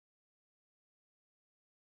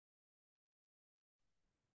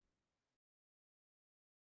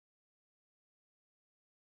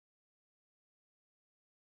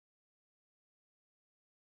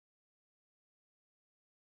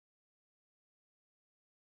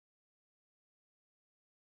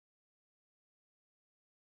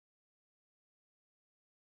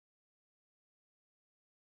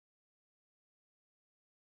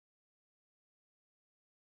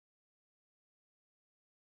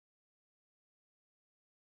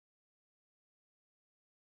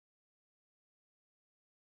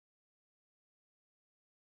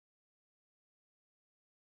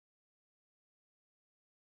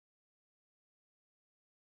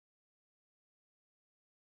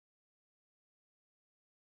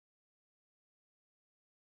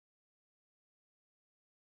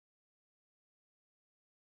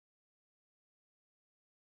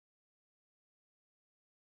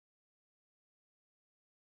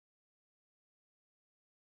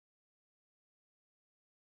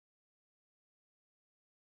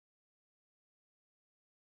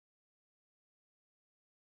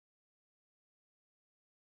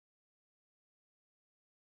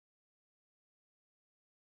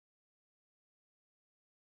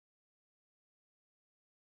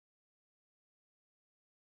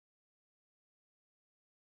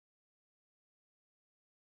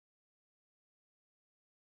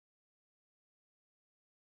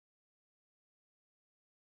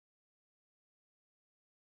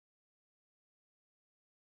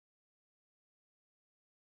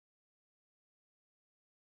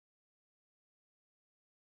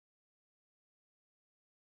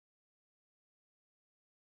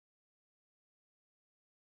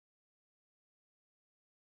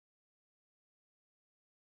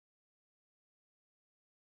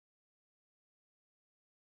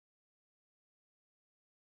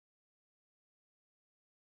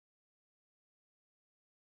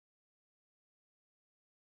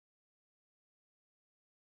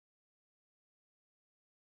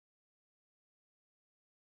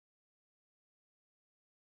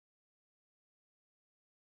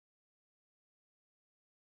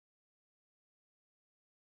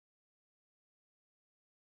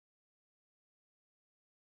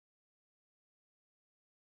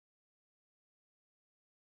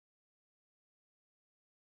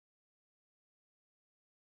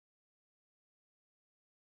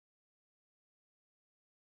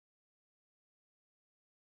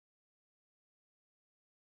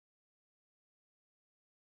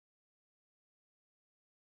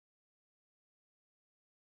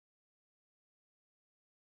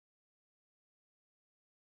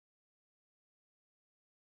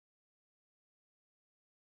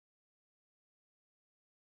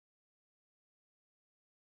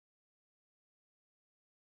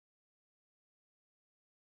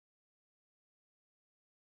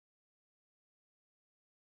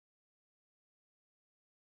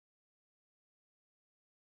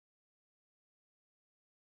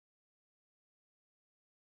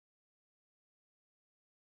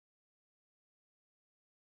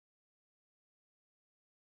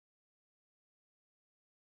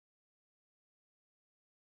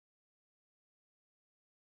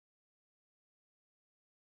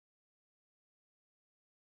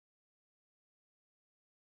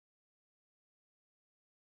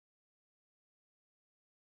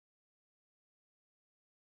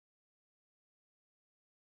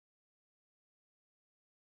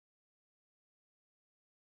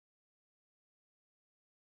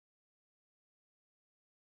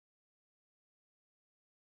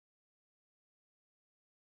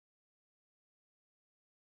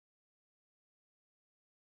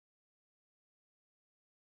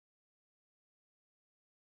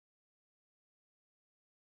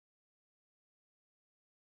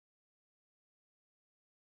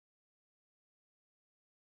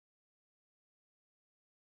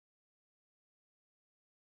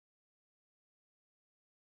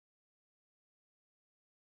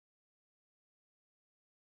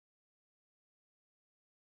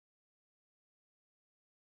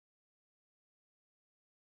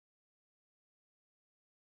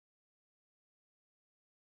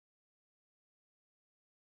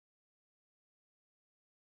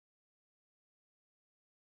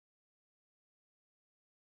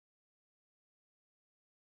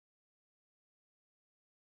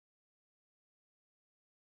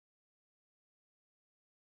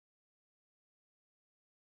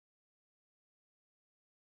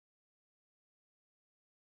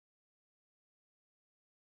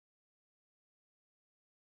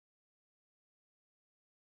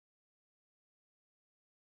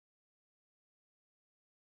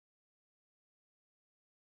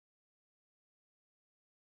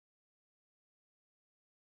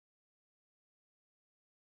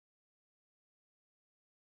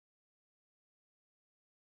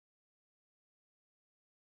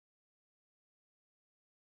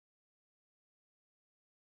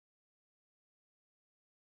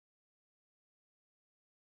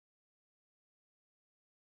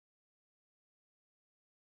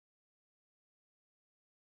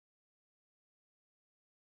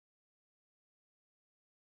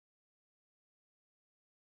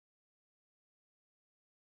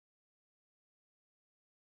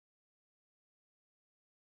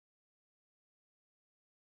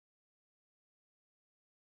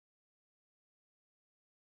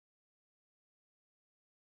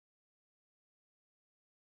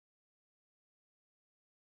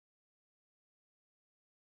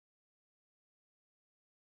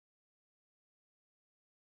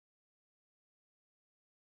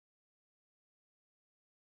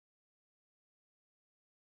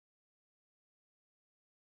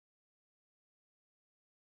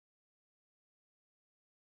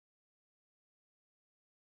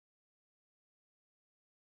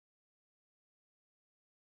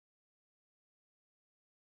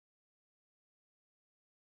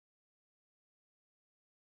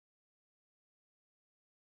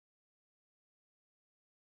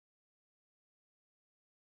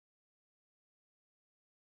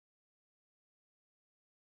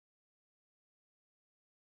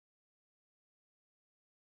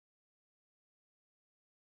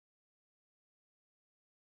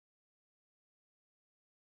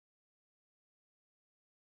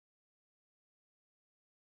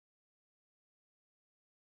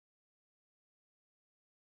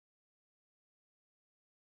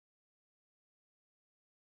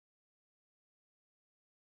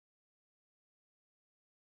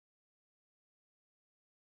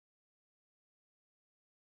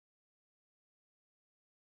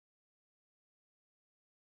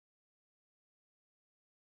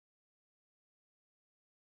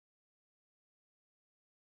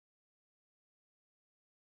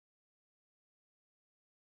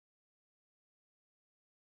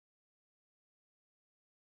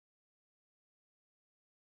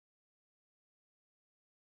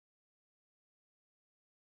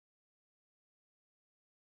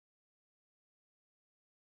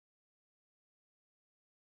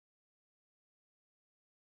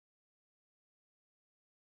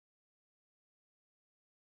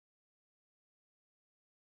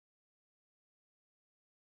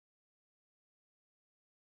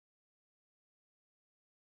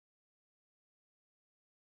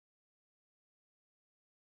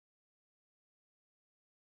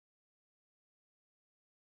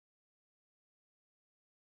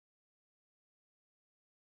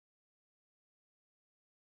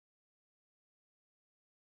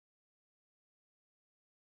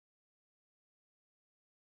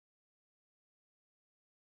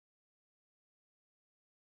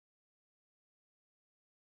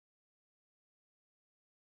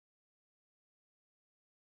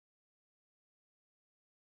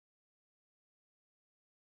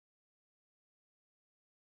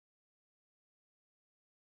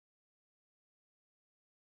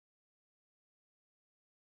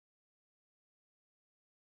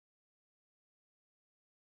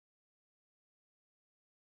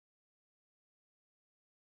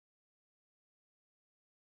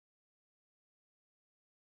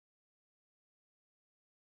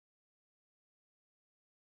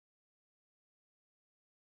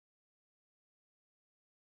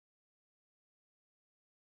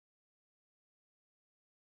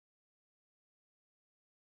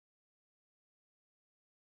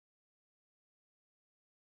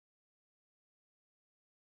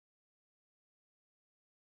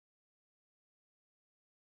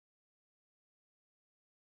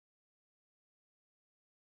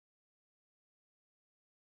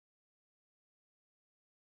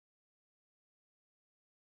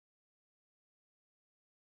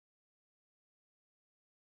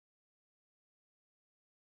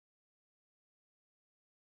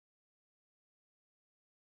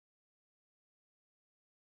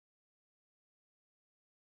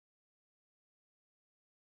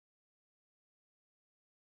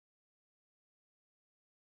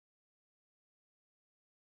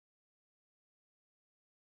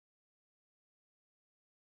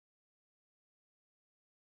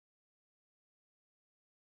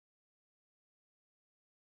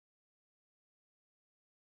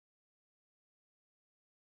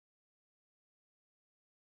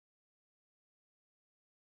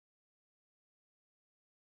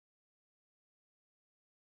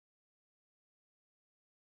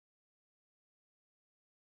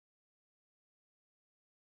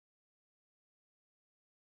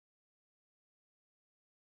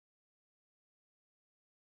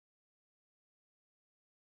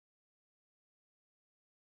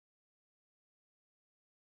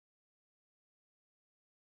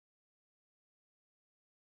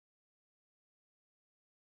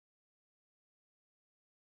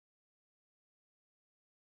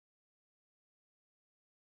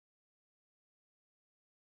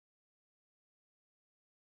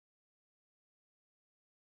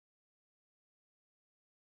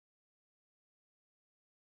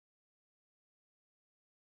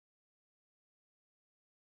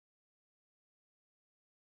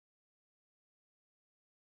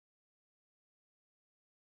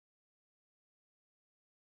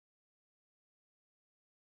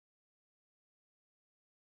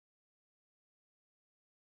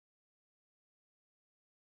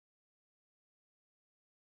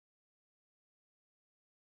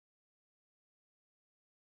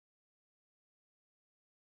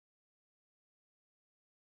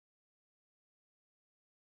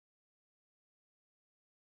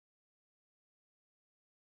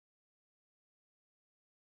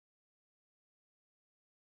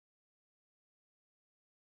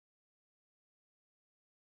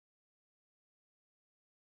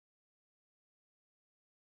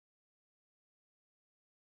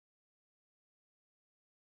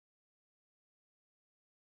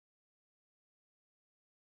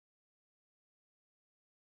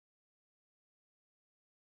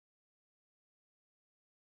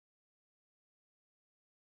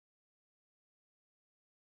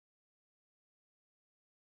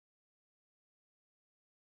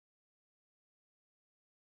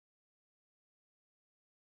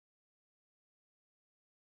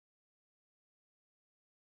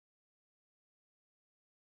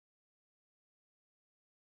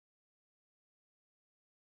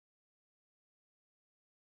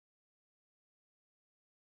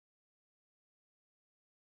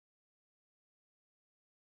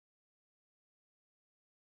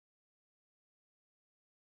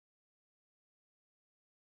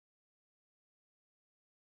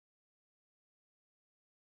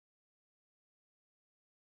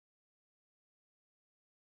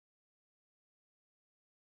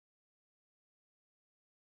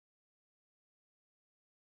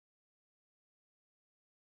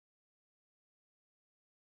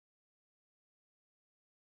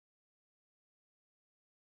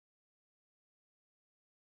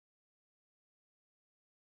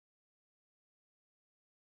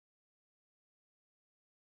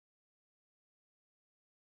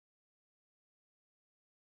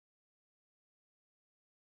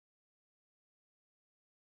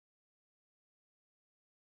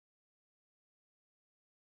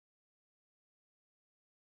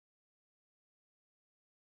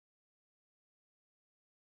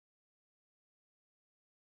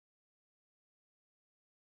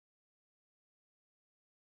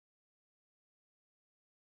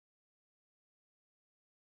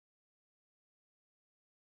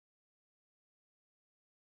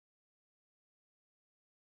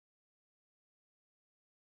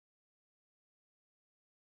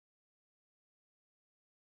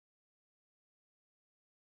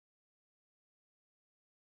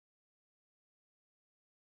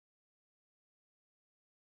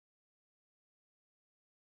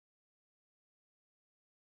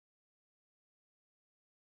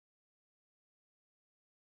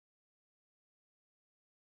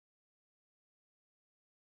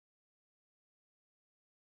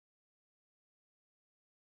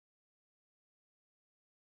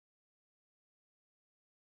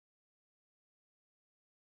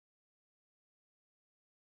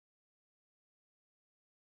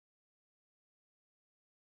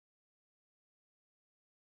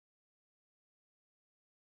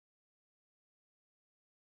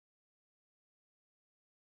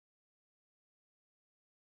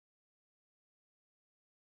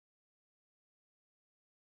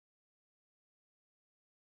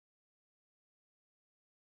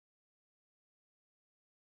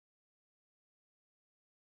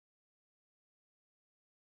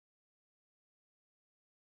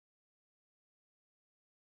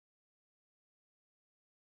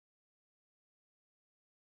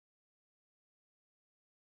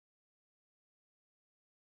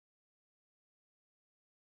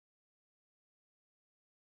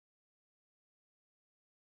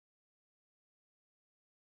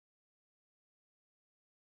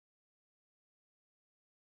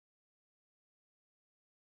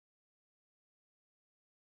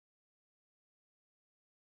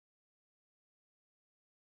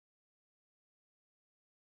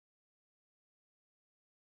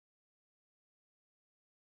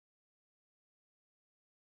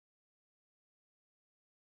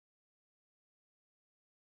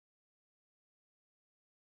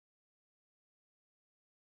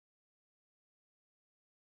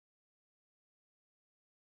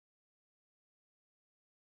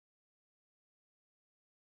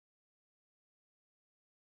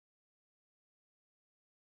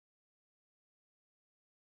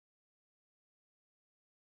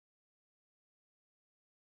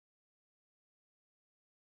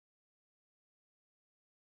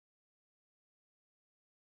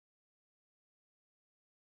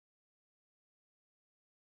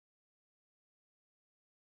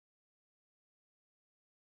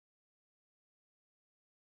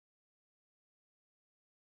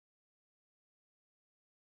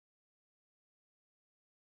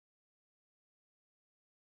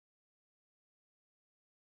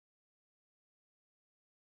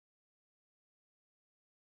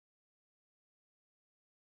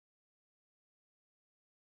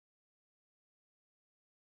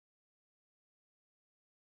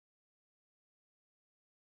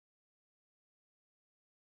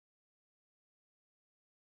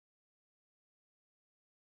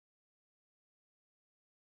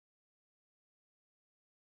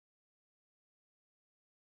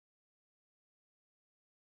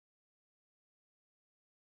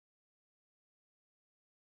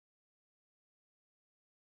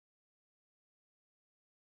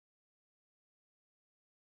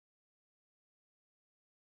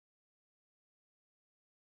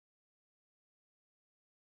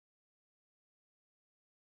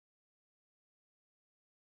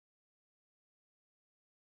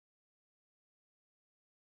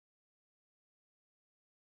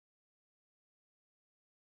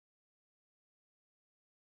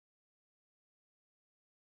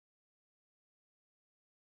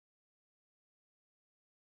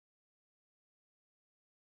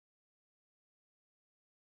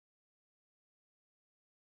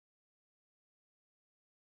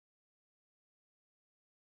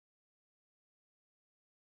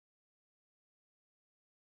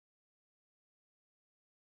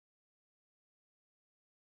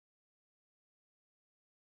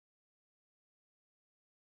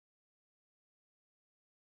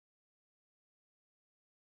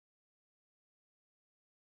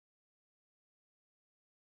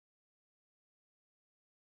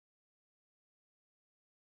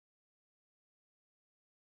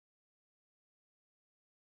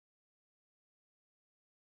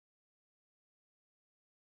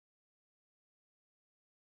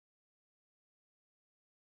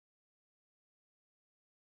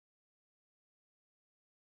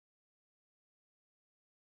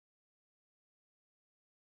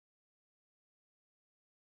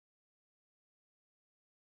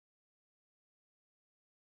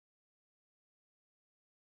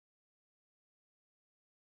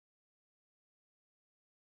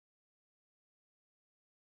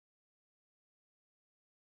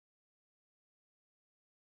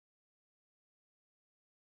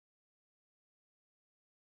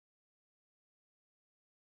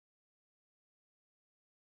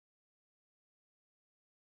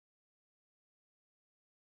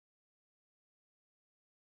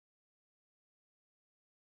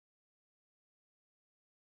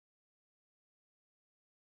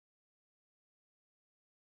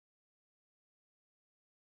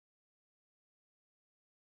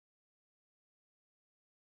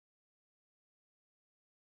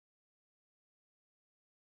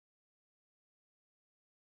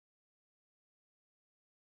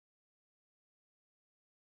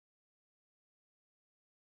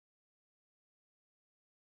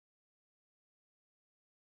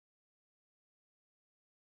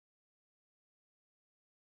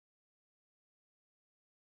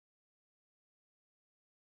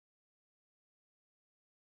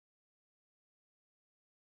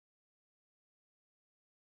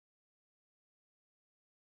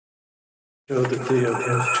That the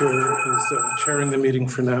vice chair is chairing the meeting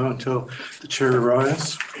for now until the chair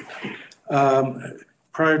arrives.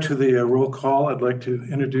 Prior to the roll call, I'd like to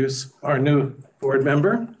introduce our new board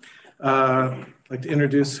member. I'd like to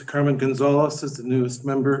introduce Carmen Gonzalez as the newest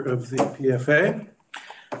member of the PFA.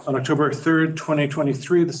 On October 3rd,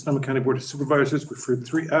 2023, the Sonoma County Board of Supervisors referred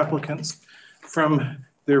 3 applicants from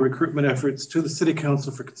their recruitment efforts to the City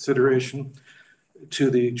Council for consideration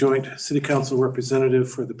to the Joint City Council Representative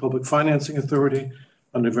for the Public Financing Authority.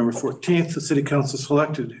 On November 14th, the City Council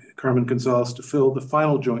selected Carmen Gonzalez to fill the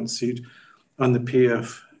final joint seat on the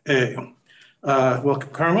PFA. Welcome,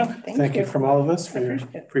 Carmen. Thank you from all of us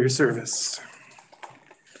for your service.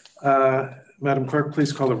 Madam Clerk,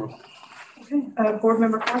 please call the roll. Okay. Board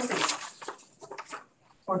Member Corsi.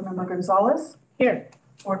 Board Member Gonzalez. Here.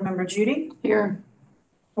 Board Member Judy. Here.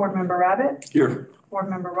 Board Member Rabbit. Here.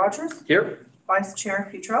 Board Member Rogers. Here. Vice Chair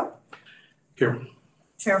Futrell. Here.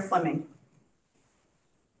 Chair Fleming.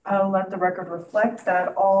 I'll let the record reflect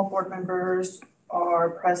that all board members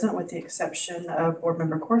are present with the exception of Board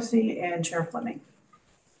Member Corsi and Chair Fleming.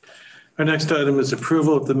 Our next item is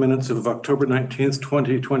approval of the minutes of October 19th,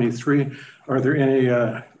 2023. Are there any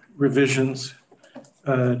revisions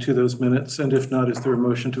to those minutes? And if not, is there a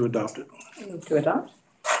motion to adopt it? Move to adopt.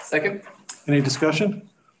 Second. Any discussion?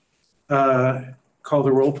 Call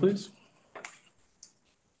the roll, please.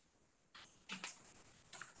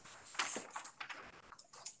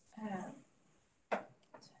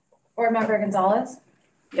 Board Member Gonzalez.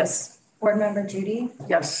 Yes. Board Member Judy.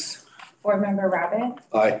 Yes. Board Member Rabbit.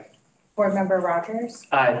 Aye. Board Member Rogers.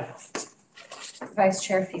 Aye. Vice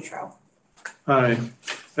Chair Futrell. Aye.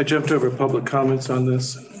 I jumped over public comments on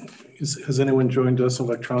this. Has anyone joined us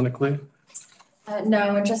electronically?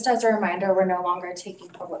 No, and just as a reminder, we're no longer taking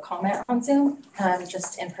public comment on Zoom,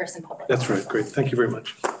 just in-person public. That's right. Great. Thank you very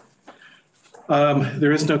much.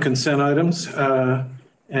 There is no consent items.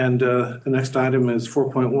 And the next item is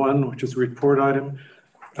 4.1, which is a report item.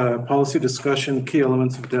 Policy discussion, key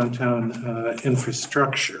elements of downtown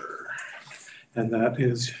infrastructure. And that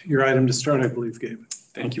is your item to start, I believe, Gabe.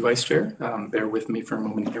 Thank you, Vice Chair. Bear with me for a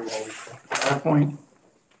moment here while we put the PowerPoint.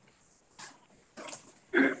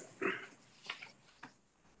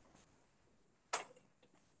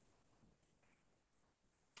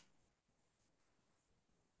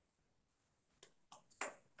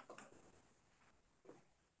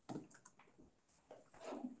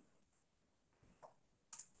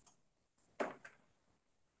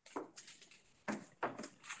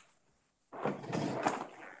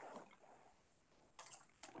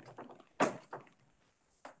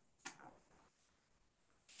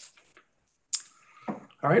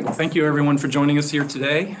 All right, well, thank you everyone for joining us here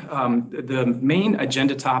today. The main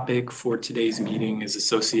agenda topic for today's meeting is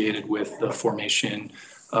associated with the formation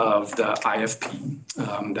of the IFP.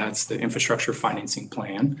 That's the Infrastructure Financing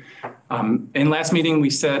Plan. In last meeting,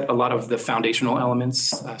 we set a lot of the foundational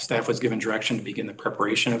elements. Staff was given direction to begin the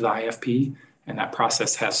preparation of the IFP, and that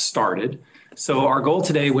process has started. So our goal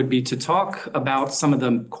today would be to talk about some of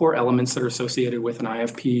the core elements that are associated with an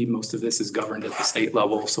IFP. Most of this is governed at the state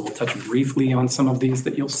level, so we'll touch briefly on some of these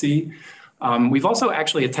that you'll see. We've also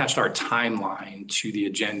actually attached our timeline to the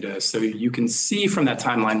agenda. So you can see from that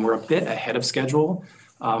timeline, we're a bit ahead of schedule.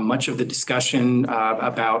 Much of the discussion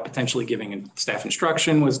about potentially giving staff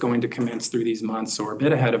instruction was going to commence through these months, so we're a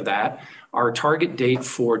bit ahead of that. Our target date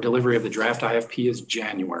for delivery of the draft IFP is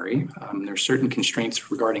January. There are certain constraints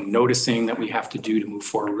regarding noticing that we have to do to move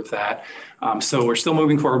forward with that. So we're still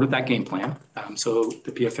moving forward with that game plan. So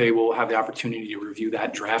the PFA will have the opportunity to review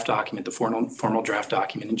that draft document, the formal draft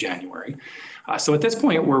document in January. So at this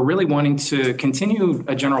point, we're really wanting to continue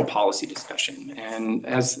a general policy discussion. And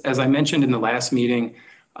as I mentioned in the last meeting,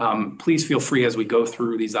 please feel free as we go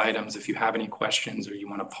through these items. If you have any questions or you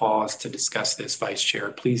want to pause to discuss this, Vice Chair,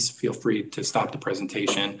 please feel free to stop the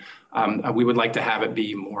presentation. We would like to have it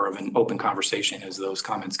be more of an open conversation as those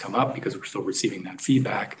comments come up because we're still receiving that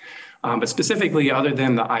feedback. But specifically, other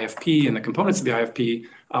than the IFP and the components of the IFP,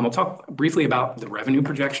 we'll talk briefly about the revenue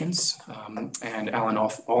projections, and Alan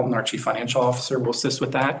Alton, our Chief Financial Officer, will assist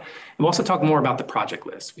with that. And we'll also talk more about the project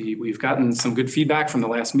list. We've gotten some good feedback from the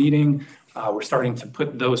last meeting. We're starting to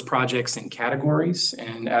put those projects in categories,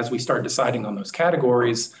 and as we start deciding on those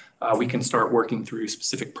categories, we can start working through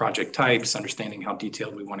specific project types, understanding how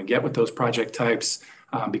detailed we want to get with those project types,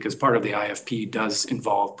 because part of the IFP does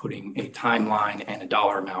involve putting a timeline and a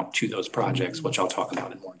dollar amount to those projects, which I'll talk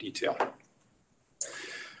about in more detail.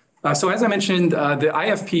 So as I mentioned, the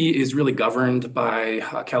IFP is really governed by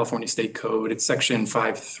California State Code. It's section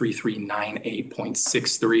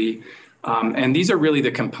 53398.63. And these are really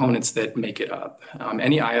the components that make it up.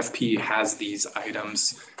 Any IFP has these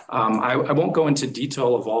items. I won't go into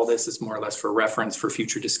detail of all this. It's more or less for reference for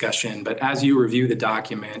future discussion. But as you review the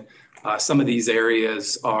document, some of these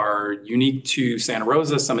areas are unique to Santa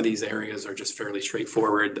Rosa. Some of these areas are just fairly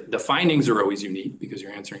straightforward. The findings are always unique because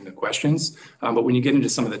you're answering the questions. But when you get into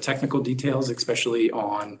some of the technical details, especially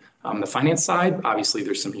on the finance side, obviously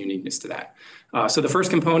there's some uniqueness to that. So the first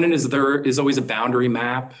component is there is always a boundary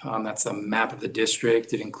map. That's a map of the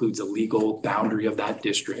district. It includes a legal boundary of that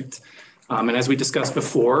district. And as we discussed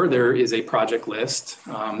before, there is a project list,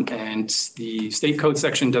 and the state code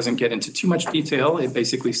section doesn't get into too much detail. It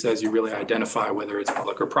basically says you really identify whether it's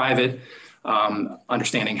public or private,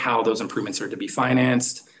 understanding how those improvements are to be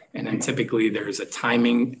financed. And then typically there's a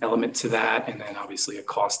timing element to that, and then obviously a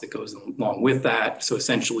cost that goes along with that. So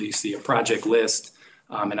essentially you see a project list.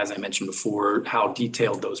 And as I mentioned before, how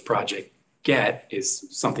detailed those projects get is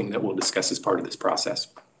something that we'll discuss as part of this process.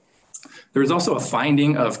 There is also a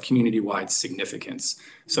finding of community-wide significance.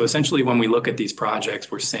 So essentially, when we look at these projects,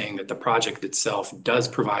 we're saying that the project itself does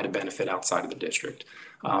provide a benefit outside of the district.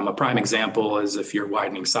 A prime example is if you're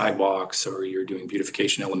widening sidewalks or you're doing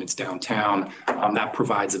beautification elements downtown, that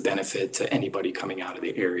provides a benefit to anybody coming out of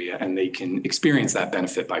the area, and they can experience that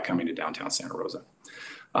benefit by coming to downtown Santa Rosa.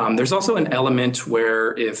 There's also an element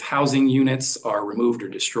where if housing units are removed or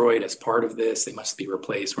destroyed as part of this, they must be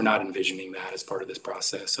replaced. We're not envisioning that as part of this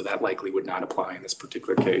process, so that likely would not apply in this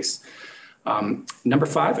particular case. Number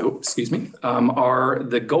 5, are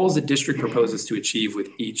the goals the district proposes to achieve with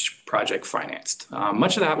each project financed.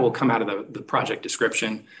 Much of that will come out of the project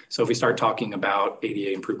description. So if we start talking about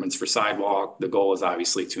ADA improvements for sidewalk, the goal is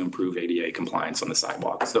obviously to improve ADA compliance on the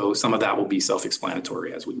sidewalk. So some of that will be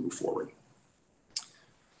self-explanatory as we move forward.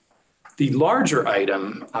 The larger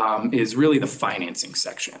item is really the financing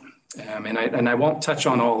section. And I won't touch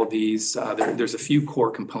on all of these. There's a few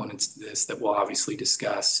core components to this that we'll obviously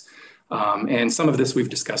discuss. And some of this we've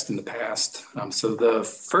discussed in the past. So the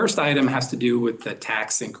first item has to do with the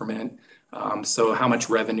tax increment. So how much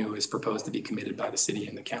revenue is proposed to be committed by the city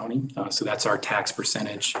and the county. So that's our tax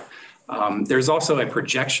percentage. There's also a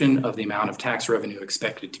projection of the amount of tax revenue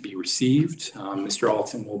expected to be received. Mr.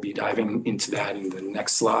 Alton will be diving into that in the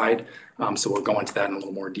next slide. So we'll go into that in a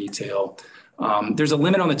little more detail. There's a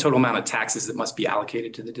limit on the total amount of taxes that must be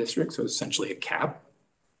allocated to the district. So essentially a cap.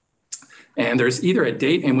 And there's either a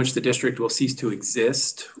date in which the district will cease to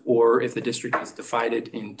exist, or if the district is divided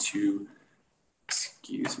into,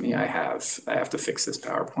 excuse me, I have to fix this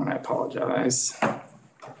PowerPoint, I apologize.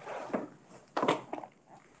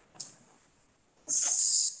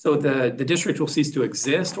 So the district will cease to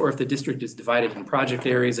exist, or if the district is divided in project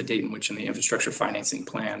areas, a date in which in the infrastructure financing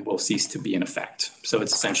plan will cease to be in effect. So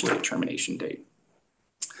it's essentially a termination date.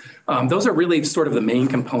 Those are really sort of the main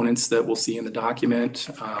components that we'll see in the document.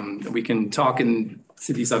 We can talk into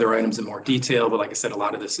these other items in more detail, but like I said, a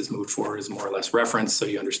lot of this is moved forward as more or less reference, so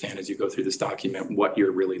you understand as you go through this document what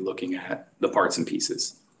you're really looking at, the parts and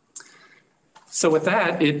pieces. So with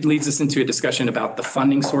that, it leads us into a discussion about the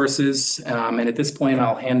funding sources. And at this point,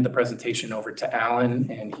 I'll hand the presentation over to Alan,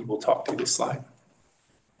 and he will talk through this slide.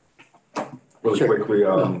 Really quickly,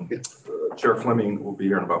 Chair Fleming will be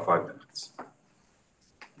here in about 5 minutes.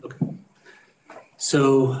 Okay.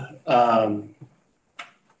 So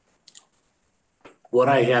what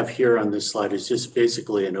I have here on this slide is just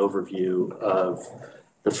basically an overview of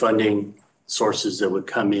the funding sources that would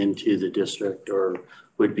come into the district or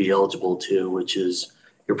would be eligible to, which is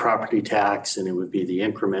your property tax, and it would be the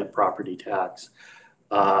increment property tax,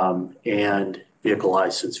 and vehicle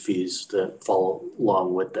license fees that follow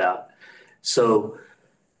along with that. So,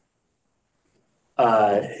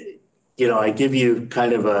 I give you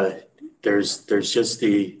kind of there's just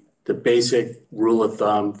the basic rule of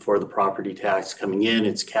thumb for the property tax coming in.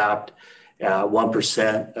 It's capped at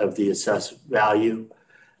 1% of the assessed value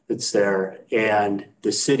that's there. And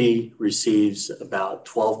the city receives about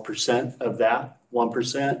 12% of that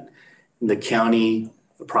 1%, and the county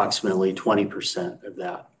approximately 20% of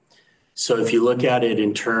that. So if you look at it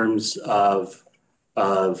in terms of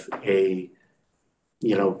a,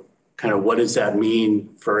 kind of what does that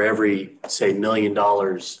mean for every, say, $1 million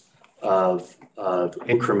of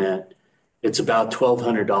increment, it's about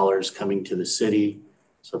 $1,200 coming to the city.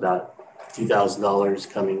 So about $2,000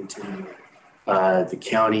 coming to the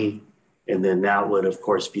county. And then that would, of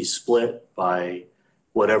course, be split by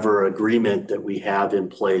whatever agreement that we have in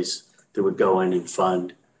place that would go in and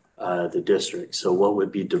fund the district. So what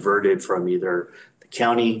would be diverted from either the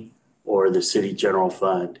county or the city general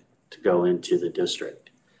fund to go into the district.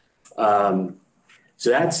 So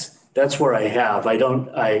that's where I have.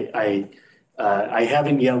 I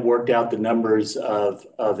haven't yet worked out the numbers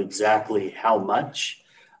of exactly how much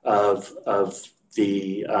of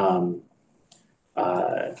the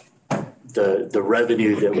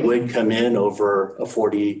revenue that would come in over a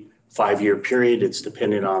 45-year period. It's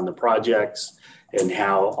dependent on the projects and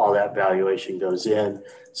how all that valuation goes in.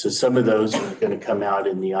 So some of those are going to come out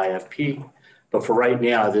in the IFP. But for right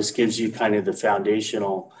now, this gives you kind of the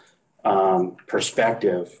foundational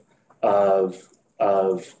perspective of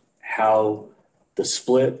how the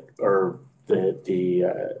split or the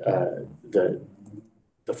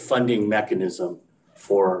funding mechanism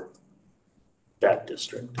for that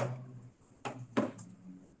district.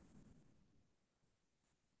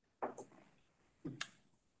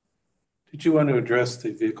 Did you want to address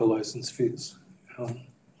the vehicle license fees?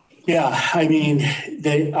 Yeah, I mean,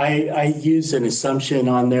 I use an assumption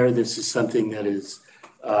on there. This is something that is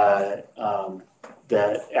that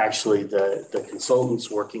actually the consultants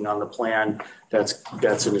working on the plan,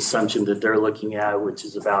 that's an assumption that they're looking at, which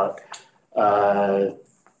is about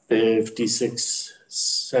 56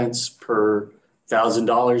 cents per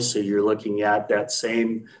 $1,000. So you're looking at that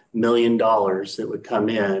same $1 million that would come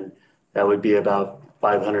in. That would be about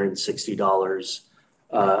 $560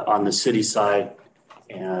 on the city side.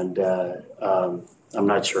 And I'm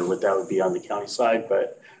not sure what that would be on the county side,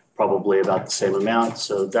 but probably about the same amount.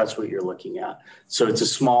 So that's what you're looking at. So it's a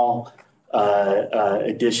small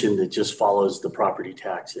addition that just follows the property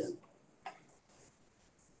tax in.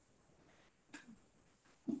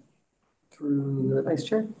 Through the vice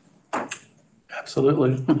chair.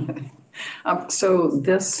 Absolutely. So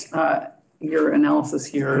this, your analysis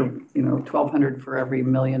here, $1,200 for every $1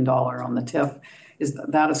 million on the TIF, is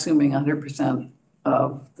that assuming 100%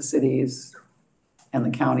 of the cities and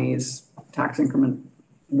the county's tax increment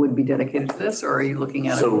would be dedicated to this, or are you looking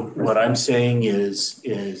at it? So what I'm saying is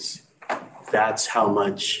that's how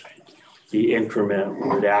much the increment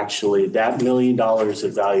would actually, that $1 million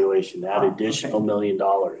of valuation, that additional $1 million,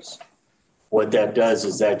 what that does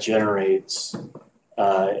is that generates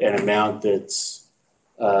an amount that's,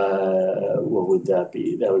 what would that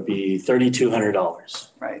be? That would be $3,200.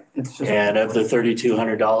 Right. It's just. And of the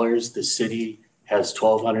 $3,200, the city has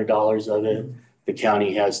 $1,200 of it. The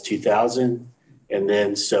county has $2,000. And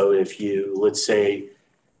then, so if you, let's say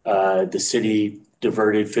the city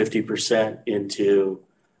diverted 50% into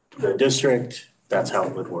the district, that's how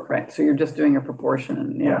it would work. Right. So you're just doing a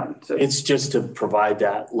proportion. Yeah. So It's just to provide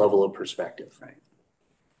that level of perspective. right.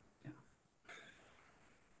 Yeah.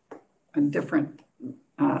 And different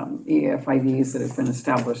EFIDs that have been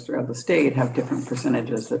established throughout the state have different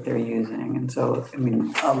percentages that they're using. And so, I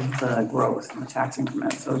mean, of the growth and the tax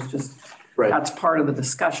increment. So it's just, Right. that's part of the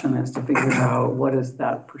discussion, is to figure out what is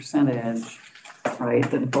that percentage, right,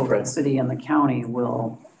 that both the Right. city and the county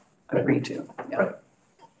will agree to. Yeah. Right.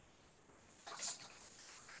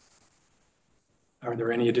 Are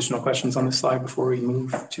there any additional questions on this slide before we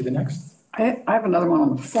move to the next? I have another one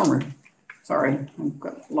on the former. Sorry, I've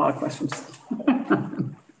got a lot of questions.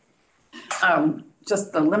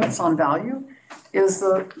 Just the limits on value, is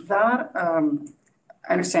I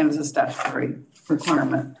understand is a statutory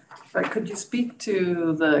requirement, but could you speak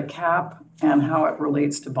to the cap and how it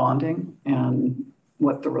relates to bonding and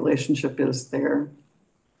what the relationship is there?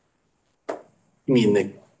 You mean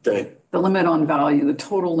the The limit on value, the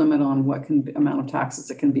total limit on what amount of taxes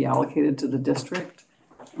that can be allocated to the district?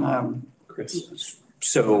 Chris?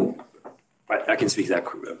 So I can speak to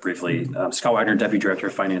that briefly. Scott Wagner, Deputy Director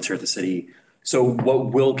of Finance here at the city. So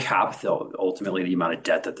what will cap ultimately the amount of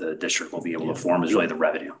debt that the district will be able to form is really the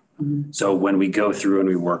revenue. Mm-hmm. So when we go through and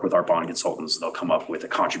we work with our bond consultants, they'll come up with a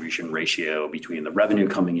contribution ratio between the revenue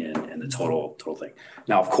coming in and the total thing.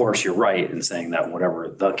 Now, of course, you're right in saying that whatever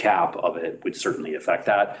the cap of it would certainly affect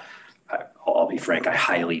that. I'll be frank, I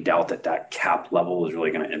highly doubt that cap level is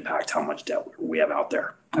really going to impact how much debt we have out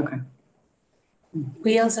there. Okay.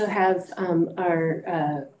 We also have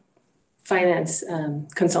our finance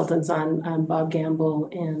consultants on, Bob Gamble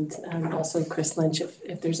and also Chris Lynch,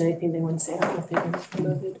 if there's anything they want to say. I don't know if they've been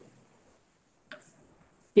promoted.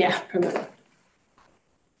 Yeah, promoted.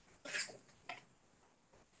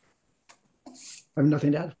 I have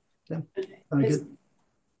nothing to add. Yeah. Very good.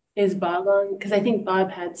 Is Bob on? Because I think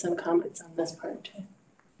Bob had some comments on this part too.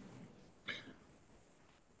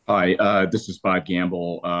 Hi, this is Bob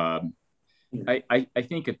Gamble. I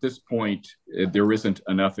think at this point, there isn't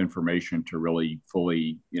enough information to really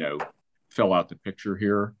fully, fill out the picture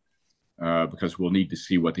here because we'll need to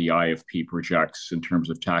see what the IFP projects in terms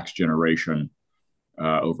of tax generation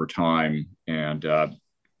over time and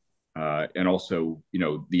also,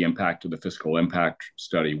 the impact of the fiscal impact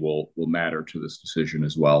study will matter to this decision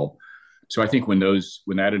as well. So I think when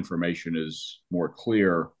that information is more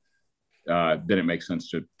clear, then it makes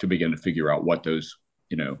sense to begin to figure out what those,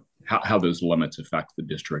 how those limits affect the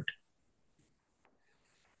district.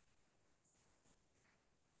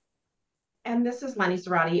 And this is Lenny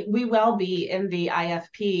Cerati. We will be in the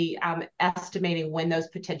IFP estimating when those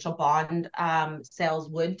potential bond sales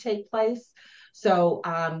would take place. So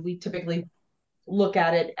we typically look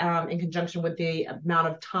at it in conjunction with the amount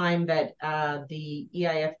of time that the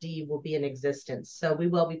EIFD will be in existence. So we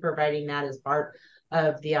will be providing that as part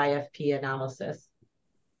of the IFP analysis.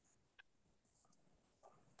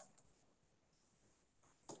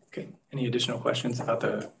 Okay, any additional questions about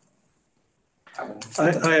the?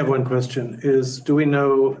 I have one question. Do we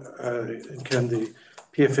know, can the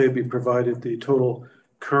PFA be provided the total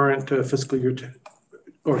current fiscal year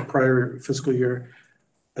or prior fiscal year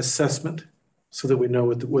assessment so that we know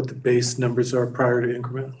what the base numbers are prior to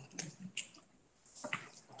increment?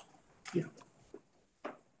 Yeah.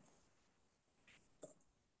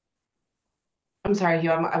 I'm sorry,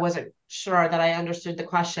 Hugh, I wasn't sure that I understood the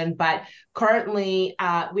question, but currently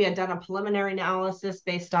we had done a preliminary analysis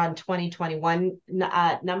based on 2021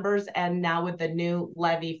 numbers, and now with the new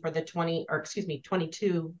levy for the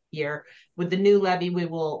 22 year, with the new levy, we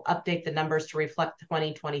will update the numbers to reflect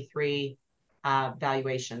 2023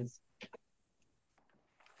 valuations.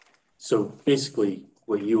 So basically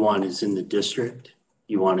what you want is in the district,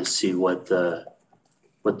 you want to see what the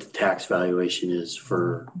tax valuation is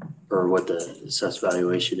for, or what the assessed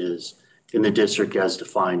valuation is in the district as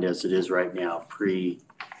defined as it is right now,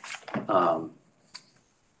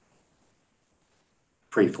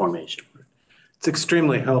 pre-formation. It's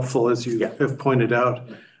extremely helpful, as you have pointed out,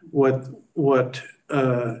 what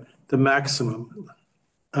the maximum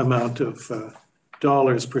amount of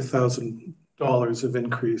dollars per $1,000 of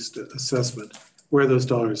increased assessment, where those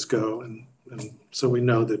dollars go. And so we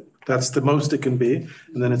know that that's the most it can be,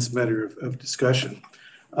 and then it's a matter of discussion.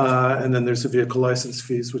 And then there's the vehicle license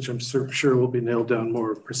fees, which I'm sure will be nailed down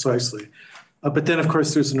more precisely. But then, of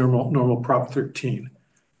course, there's a normal Prop 13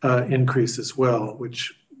 increase as well,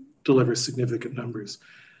 which delivers significant numbers.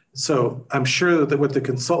 So I'm sure that what the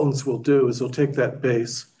consultants will do is they'll take that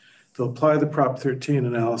base, they'll apply the Prop 13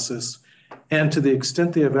 analysis, and to the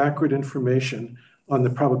extent they have accurate information on the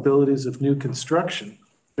probabilities of new construction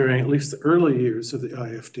during at least the early years of the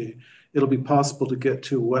IFD, it'll be possible to get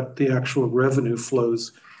to what the actual revenue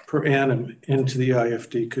flows per annum into the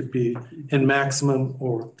IFD could be in maximum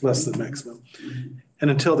or less than maximum. And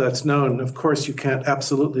until that's known, of course, you can't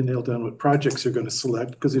absolutely nail down what projects you're going to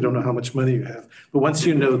select because you don't know how much money you have. But once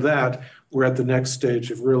you know that, we're at the next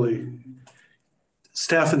stage of really,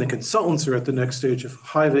 staff and the consultants are at the next stage of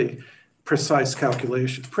highly precise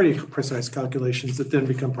calculations, pretty precise calculations that then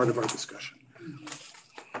become part of our discussion.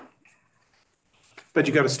 But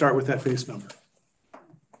you got to start with that base number.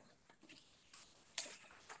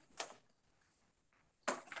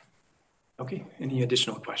 Okay, any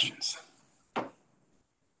additional questions? All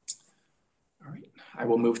right, I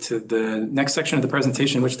will move to the next section of the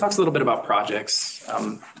presentation, which talks a little bit about projects.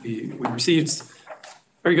 We received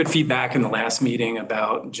very good feedback in the last meeting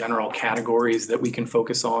about general categories that we can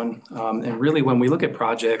focus on. And really, when we look at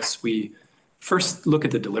projects, we first look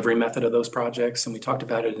at the delivery method of those projects, and we talked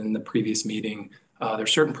about it in the previous meeting. There are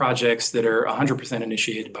certain projects that are 100%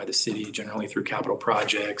 initiated by the city, generally through capital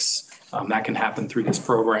projects. That can happen through this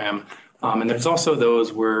program. And there's also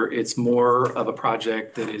those where it's more of a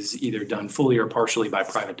project that is either done fully or partially by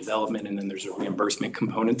private development, and then there's a reimbursement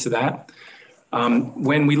component to that.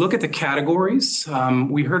 When we look at the categories,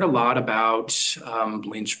 we heard a lot about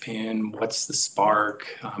linchpin, what's the spark,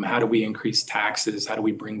 how do we increase taxes, how do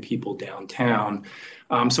we bring people downtown?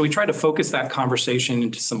 So we try to focus that conversation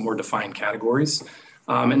into some more defined categories.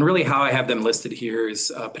 And really how I have them listed here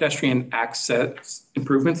is pedestrian access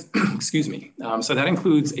improvements, excuse me. So that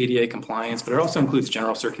includes ADA compliance, but it also includes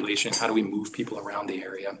general circulation. How do we move people around the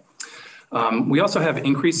area? We also have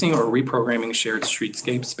increasing or reprogramming shared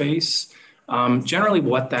streetscape space. Generally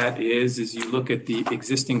what that is you look at the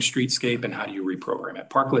existing streetscape and how do you reprogram it.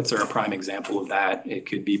 Parklets are a prime example of that. It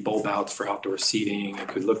could be bulb outs for outdoor seating. It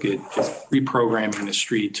could look at just reprogramming the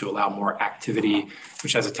street to allow more activity,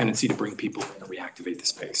 which has a tendency to bring people in and reactivate the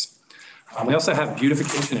space. We also have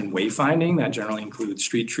beautification and wayfinding. That generally includes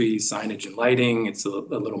street trees, signage, and lighting. It's a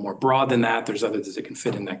little more broad than that. There's others that can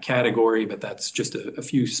fit in that category, but that's just a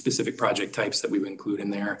few specific project types that we would include in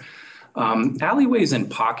there. Alleyways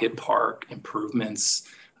and pocket park improvements.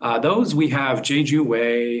 Those we have Jeju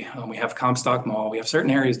Way, we have Comstock Mall, we have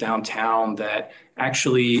certain areas downtown that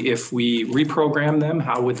actually, if we reprogram them,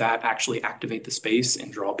 how would that actually activate the space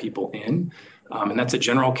and draw people in? And that's a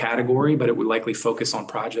general category, but it would likely focus on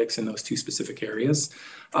projects in those two specific areas.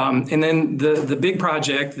 And then the big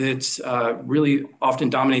project that really often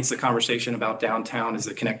dominates the conversation about downtown is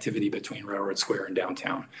the connectivity between Railroad Square and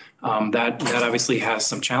downtown. That obviously has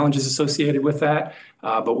some challenges associated with that,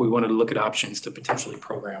 but we wanted to look at options to potentially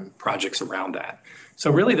program projects around that.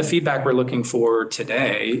 So really the feedback we're looking for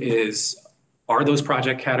today is, are those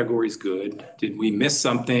project categories good? Did we miss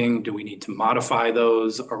something? Do we need to modify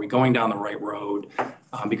those? Are we going down the right road?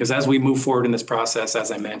 Because as we move forward in this process,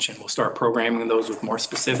 as I mentioned, we'll start programming those with more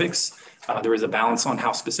specifics. There is a balance on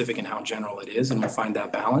how specific and how general it is, and we'll find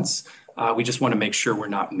that balance. We just want to make sure we're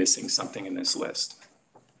not missing something in this list.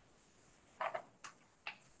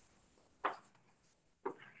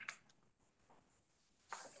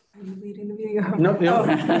 Are you leading the meeting? Nope, Oh,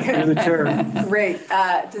 you're the chair. Great.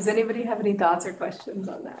 Does anybody have any thoughts or questions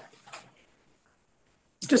on that?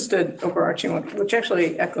 Just an overarching one, which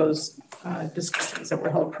actually echoes discussions that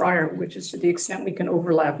were held prior, which is to the extent we can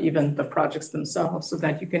overlap even the projects themselves so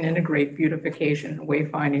that you can integrate beautification and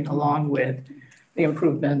wayfinding along with the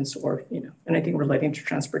improvements or, anything relating to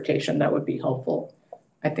transportation, that would be helpful.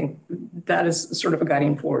 I think that is sort of a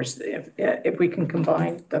guiding force. If we can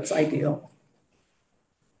combine, that's ideal.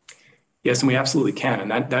 Yes, and we absolutely can,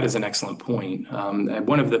 and that is an excellent point.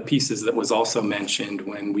 One of the pieces that was also mentioned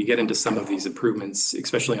when we get into some of these improvements,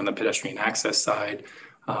 especially on the pedestrian access side,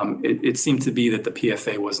 it seemed to be that the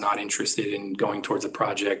PFA was not interested in going towards a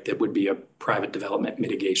project that would be a private development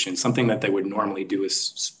mitigation, something that they would normally do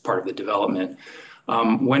as part of the development.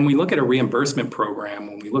 When we look at a reimbursement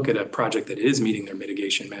program, when we look at a project that is meeting their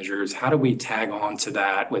mitigation measures, how do we tag on to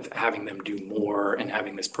that with having them do more and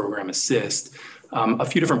having this program assist? A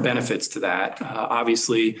few different benefits to that.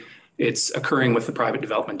 Obviously, it's occurring with the private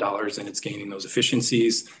development dollars and it's gaining those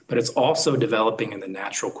efficiencies, but it's also developing in the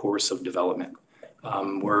natural course of development,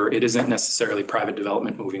 where it isn't necessarily private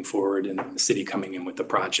development moving forward and the city coming in with the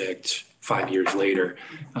project 5 years later.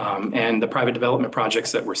 And the private development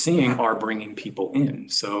projects that we're seeing are bringing people in.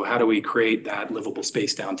 So how do we create that livable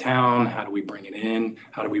space downtown? How do we bring it in?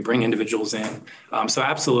 How do we bring individuals in? So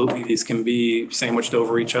absolutely, these can be sandwiched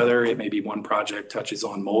over each other. It may be one project touches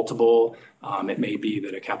on multiple. It may be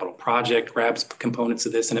that a capital project grabs components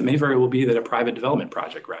of this, and it may very well be that a private development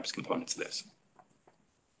project grabs components of this.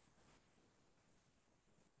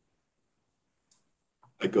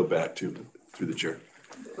 I go back to, through the chair.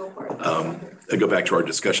 Go for it. I go back to our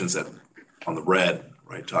discussions on the red,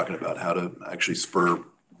 right? Talking about how to actually spur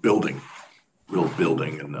building, real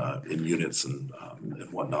building and in units and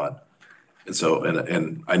whatnot. And so,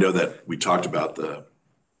 and I know that we talked about the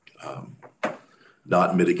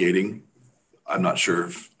not mitigating. I'm not sure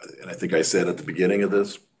if, and I think I said at the beginning of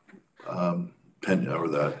this or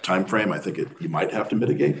the time frame, I think you might have to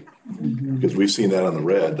mitigate because we've seen that on the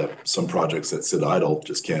red that some projects that sit idle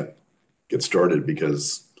just can't get started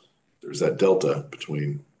because there's that delta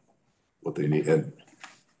between what they need. And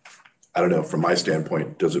I don't know, from my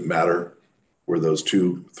standpoint, does it matter where those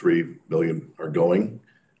 2-3 million are going?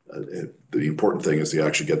 The important thing is to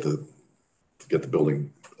actually get the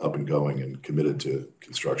building up and going and committed to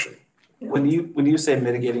construction. When you say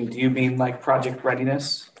mitigating, do you mean like project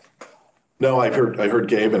readiness? No, I heard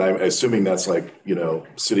Gabe, and I'm assuming that's like,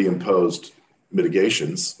 city imposed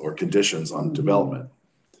mitigations or conditions on development.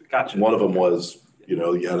 Gotcha. One of them was, you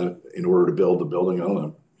had to, in order to build the building, I don't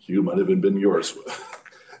know, Hugh might have even been yours.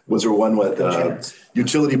 Was there one with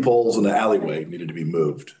utility poles in the alleyway needed to be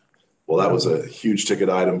moved? Well, that was a huge ticket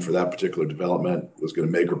item for that particular development. It was going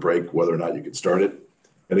to make or break whether or not you could start it.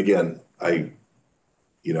 And again, I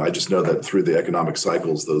just know that through the economic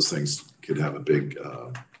cycles, those things could have a big,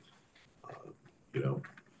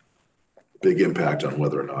 big impact on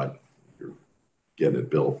whether or not you're getting it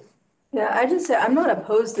built. Yeah, I just say I'm not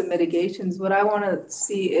opposed to mitigations. What I want to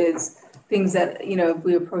see is things that, if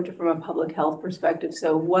we approach it from a public health perspective.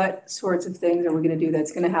 So what sorts of things are we going to do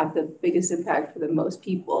that's going to have the biggest impact for the most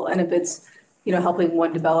people? And if it's, helping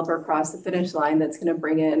one developer cross the finish line that's going to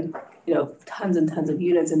bring in, tons and tons of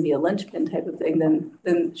units and be a linchpin type of thing,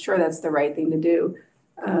 then sure, that's the right thing to do.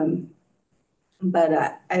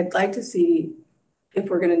 But I'd like to see if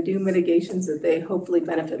we're going to do mitigations that they hopefully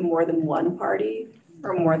benefit more than one party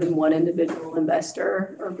or more than one individual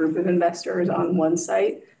investor or group of investors on one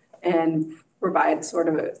site and provide sort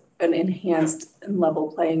of an enhanced and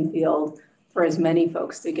level playing field for as many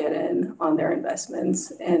folks to get in on their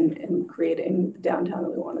investments and creating the downtown that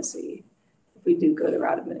we want to see if we do go the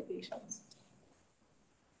route of mitigations.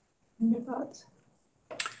 Any thoughts?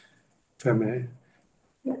 If I may.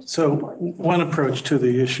 Yes. So one approach to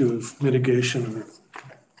the issue of mitigation or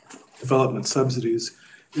development subsidies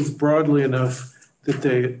is broadly enough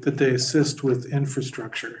that they assist with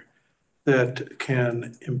infrastructure that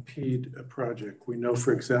can impede a project. We know,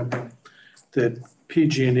 for example, that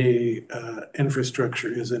PG&E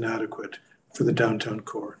infrastructure is inadequate for the downtown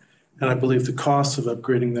core. And I believe the cost of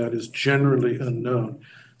upgrading that is generally unknown.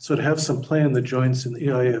 So to have some play in the joints in the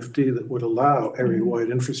EIFD that would allow area-wide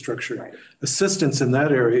infrastructure assistance in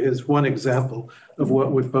that area is one example of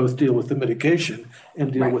what would both deal with the mitigation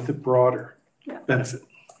and deal with the broader benefit.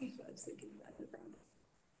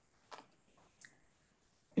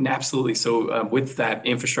 And absolutely. So with that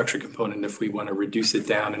infrastructure component, if we want to reduce it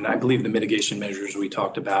down, and I believe the mitigation measures we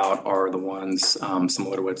talked about are the ones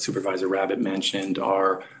similar to what Supervisor Rabbit mentioned,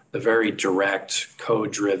 are the very direct,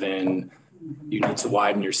 code-driven, you need to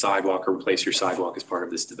widen your sidewalk or replace your sidewalk as part of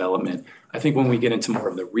this development. I think when we get into more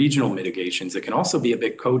of the regional mitigations, it can also be a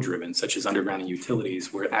bit code-driven, such as undergrounding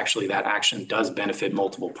utilities, where actually that action does benefit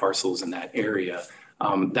multiple parcels in that area.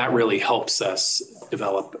 That really helps us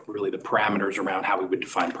develop really the parameters around how we would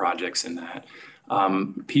define projects in that.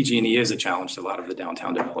 PG&E is a challenge to a lot of the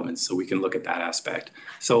downtown developments, so we can look at that aspect.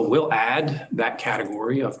 So we'll add that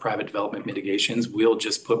category of private development mitigations. We'll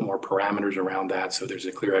just put more parameters around that so there's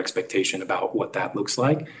a clear expectation about what that looks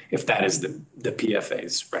like, if that is the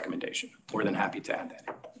PFA's recommendation. More than happy to add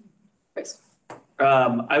that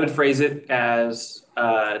in. I would phrase it as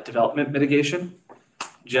development mitigation.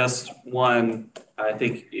 Just one, I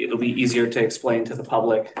think it'll be easier to explain to the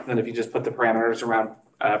public than if you just put the parameters around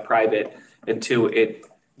private. And two, it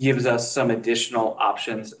gives us some additional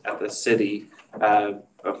options at the city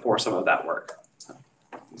for some of that work,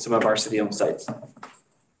 some of our city-owned sites.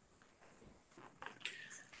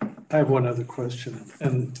 I have one other question,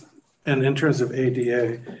 and in terms of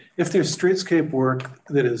ADA, if there's streetscape work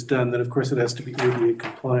that is done, then of course it has to be ADA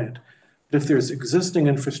compliant. But if there's existing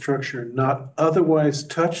infrastructure not otherwise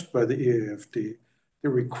touched by the EAFD that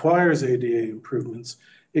requires ADA improvements,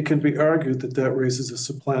 it can be argued that that raises a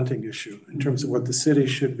supplanting issue in terms of what the city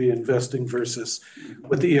should be investing versus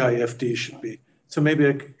what the EIFD should be. So maybe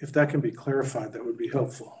if that can be clarified, that would be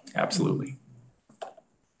helpful. Absolutely.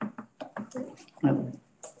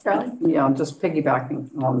 Charlie? Yeah, just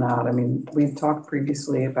piggybacking on that. I mean, we've talked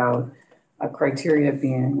previously about a criteria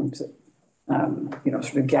being, sort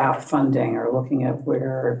of gap funding or looking at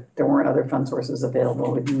where there weren't other fund sources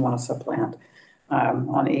available we didn't want to supplant.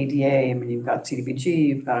 On ADA, I mean, you've got CDBG,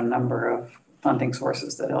 you've got a number of funding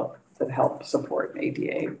sources that help support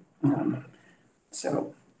ADA.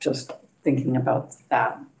 So just thinking about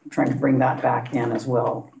that, trying to bring that back in as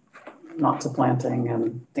well, not supplanting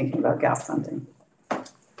and thinking about gap funding.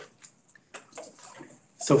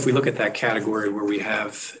 So if we look at that category where we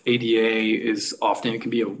have ADA is often, it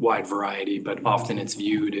can be a wide variety, but often it's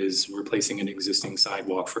viewed as replacing an existing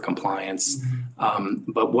sidewalk for compliance.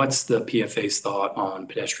 But what's the PFA's thought on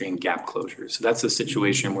pedestrian gap closures? So that's a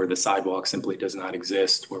situation where the sidewalk simply does not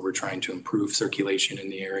exist, where we're trying to improve circulation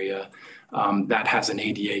in the area. That has an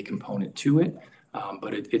ADA component to it,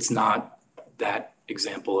 but it's not that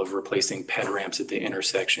example of replacing ped ramps at the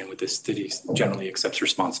intersection with the city generally accepts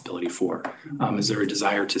responsibility for. Is there a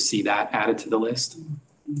desire to see that added to the list?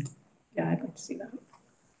 Yeah, I'd like to see that.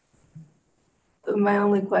 My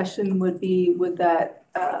only question would be, would that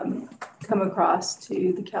come across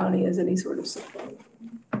to the county as any sort of support?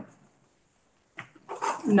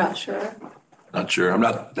 Not sure. Not sure. I'm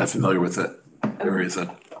not that familiar with that areas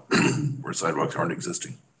that where sidewalks aren't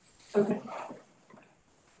existing. Okay.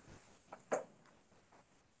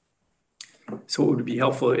 So it would be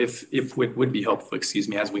helpful if it would be helpful,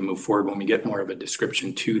 as we move forward, when we get more of a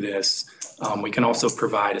description to this, we can also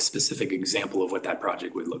provide a specific example of what that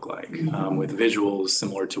project would look like with visuals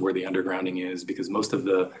similar to where the undergrounding is, because most of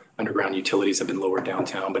the underground utilities have been lowered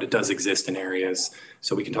downtown, but it does exist in areas.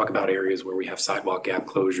 So we can talk about areas where we have sidewalk gap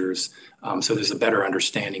closures. So there's a better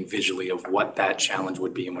understanding visually of what that challenge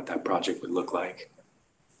would be and what that project would look like.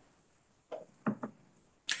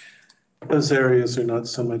 Those areas are not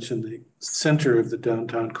so much in the center of the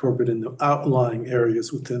downtown core, but in the outlying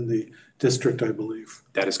areas within the district, I believe.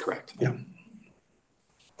 That is correct. Yeah.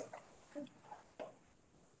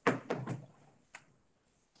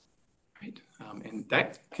 Right. And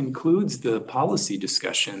that concludes the policy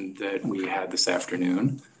discussion that we had this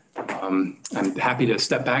afternoon. I'm happy to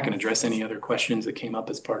step back and address any other questions that came up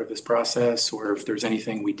as part of this process, or if there's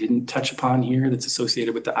anything we didn't touch upon here that's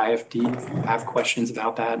associated with the IFD. If you have questions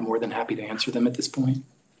about that, I'm more than happy to answer them at this point.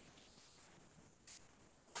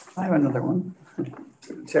 I have another one,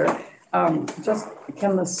 Chair. Just,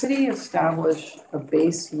 can the city establish a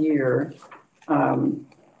base year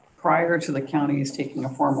prior to the counties taking a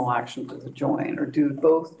formal action to join, or do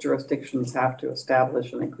both jurisdictions have to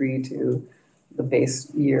establish and agree to the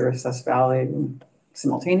base year assessed value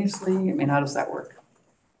simultaneously? I mean, how does that work?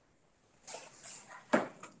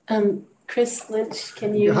 Chris Lynch,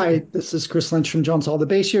 can you? Hi, this is Chris Lynch from Jones Hall. The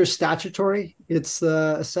base year is statutory. It's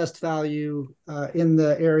the assessed value in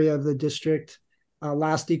the area of the district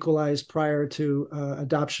last equalized prior to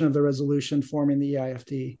adoption of the resolution forming the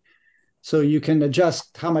EIFD. So you can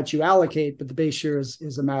adjust how much you allocate, but the base year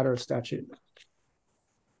is a matter of statute.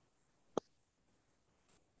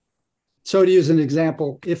 So to use an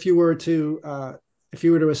example, if you were to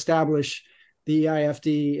establish the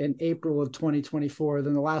EIFD in April of 2024,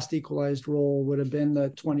 then the last equalized roll would have been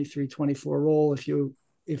the 23-24 roll. If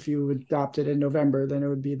you adopted in November, then it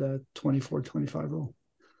would be the 24-25 roll.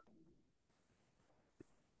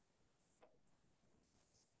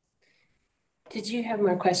 Did you have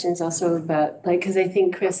more questions also about, like, because I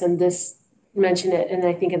think Chris and this mentioned it, and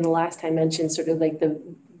I think in the last time mentioned sort of like the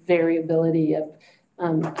variability of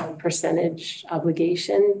a percentage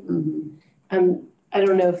obligation. I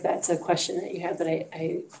don't know if that's a question that you have, but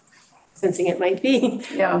I sensing it might be.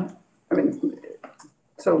 Yeah, I mean,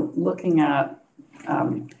 so looking at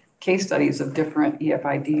case studies of different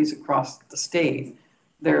EFIDs across the state,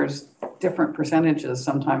 there's different percentages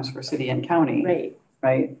sometimes for city and county. Right.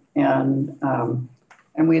 Right, and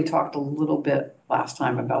we had talked a little bit last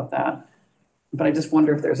time about that, but I just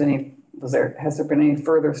wonder if there's has there been any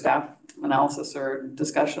further staff analysis or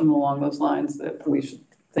discussion along those lines that we should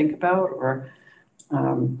think about, or?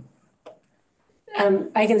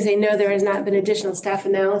 I can say no, there has not been additional staff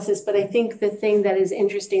analysis, but I think the thing that is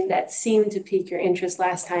interesting that seemed to pique your interest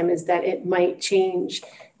last time is that it might change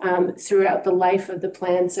throughout the life of the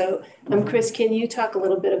plan. So Chris, can you talk a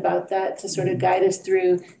little bit about that to sort of guide us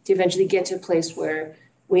through to eventually get to a place where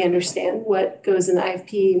we understand what goes in the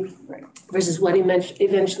IFP versus what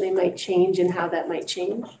eventually might change and how that might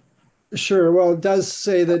change? Sure. Well, it does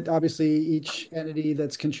say that obviously each entity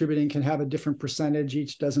that's contributing can have a different percentage.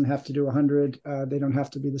 Each doesn't have to do 100. They don't have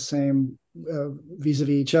to be the same vis-a-vis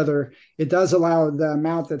each other. It does allow the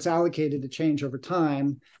amount that's allocated to change over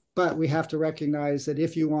time, but we have to recognize that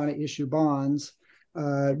if you want to issue bonds,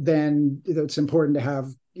 then it's important to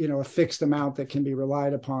have a fixed amount that can be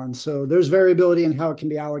relied upon. So there's variability in how it can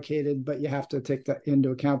be allocated, but you have to take that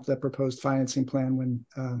into account, the proposed financing plan, when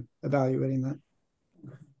evaluating that.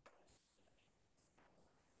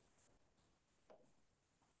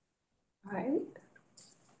 All right. Do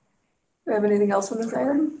we have anything else on this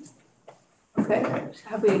item? Okay.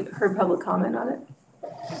 Have we heard public comment on it?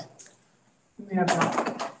 We have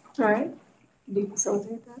not. All right. Do you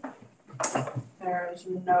facilitate that? There's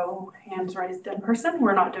no hands raised in person.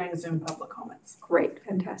 We're not doing Zoom public comments. Great,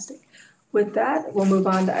 fantastic. With that, we'll move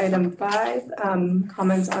on to item 5,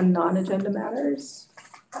 comments on non-agenda matters.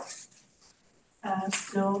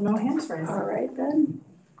 Still no hands raised. All right then.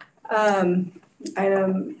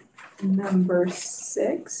 Item number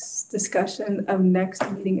 6, discussion of next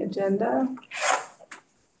meeting agenda.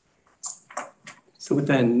 So with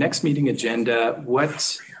the next meeting agenda,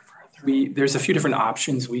 there's a few different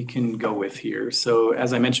options we can go with here. So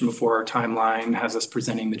as I mentioned before, our timeline has us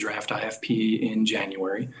presenting the draft IFP in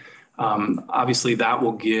January. Obviously, that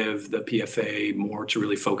will give the PFA more to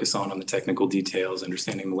really focus on the technical details,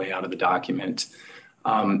 understanding the layout of the document.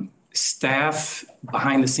 Staff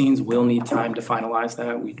behind the scenes will need time to finalize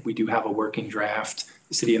that. We do have a working draft.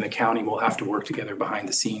 The city and the county will have to work together behind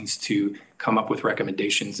the scenes to come up with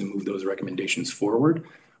recommendations and move those recommendations forward.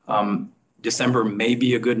 December may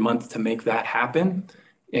be a good month to make that happen,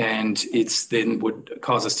 and it's then would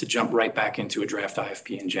cause us to jump right back into a draft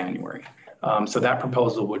IFP in January. So that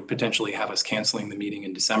proposal would potentially have us canceling the meeting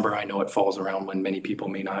in December. I know it falls around when many people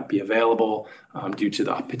may not be available due to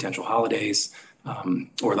the potential holidays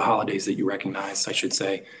or the holidays that you recognize, I should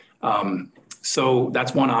say. So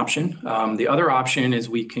that's one option. The other option is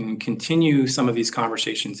we can continue some of these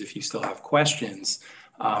conversations if you still have questions.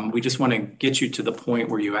 We just want to get you to the point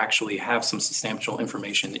where you actually have some substantial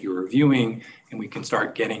information that you're reviewing, and we can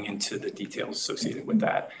start getting into the details associated with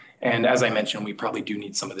that. And as I mentioned, we probably do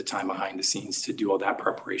need some of the time behind the scenes to do all that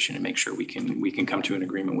preparation and make sure we can come to an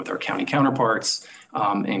agreement with our county counterparts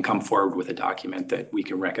and come forward with a document that we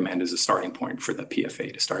can recommend as a starting point for the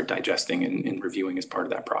PFA to start digesting and reviewing as part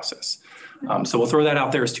of that process. So we'll throw that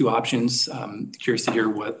out there as two options. Curious to hear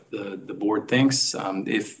what the board thinks.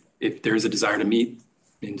 If there's a desire to meet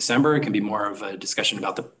in December, it can be more of a discussion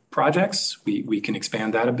about the projects. We can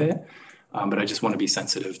expand that a bit. But I just want to be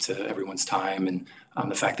sensitive to everyone's time and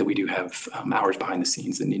the fact that we do have hours behind the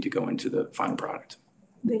scenes that need to go into the final product.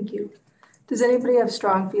 Thank you. Does anybody have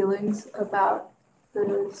strong feelings about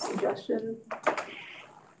the suggestion?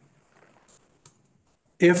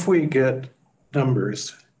 If we get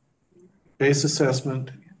numbers, base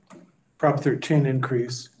assessment, Prop 13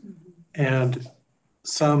 increase and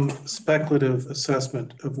some speculative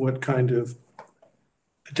assessment of what kind of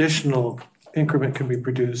additional increment can be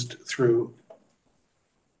produced through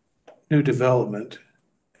new development,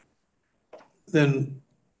 then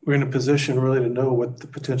we're in a position really to know what the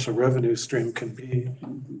potential revenue stream can be.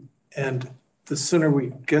 And the sooner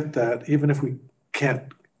we get that, even if we can't,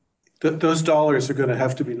 those dollars are going to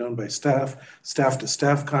have to be known by staff to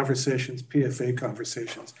staff conversations, PFA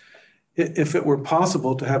conversations. If it were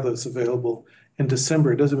possible to have those available in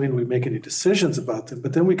December, it doesn't mean we make any decisions about them,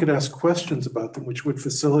 but then we could ask questions about them, which would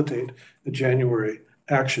facilitate the January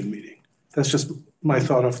action meeting. That's just my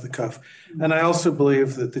thought off the cuff. And I also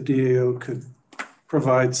believe that the DAO could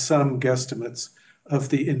provide some guesstimates of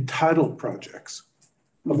the entitled projects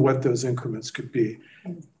of what those increments could be.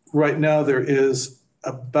 Right now, there is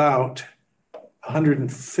about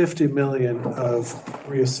 150 million of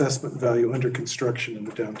reassessment value under construction in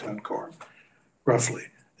the downtown core, roughly.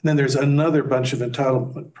 And then there's another bunch of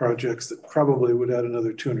entitlement projects that probably would add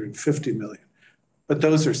another 250 million. But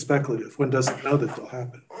those are speculative. One doesn't know that they'll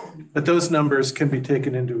happen. But those numbers can be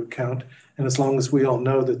taken into account. And as long as we all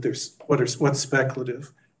know that there's what's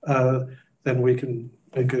speculative, then we can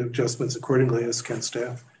make adjustments accordingly as can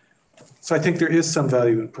staff. So I think there is some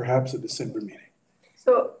value in perhaps a December meeting.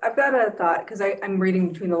 So I've got a thought, because I'm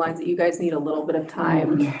reading between the lines that you guys need a little bit of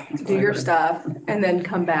time to do your stuff and then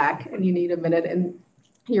come back and you need a minute and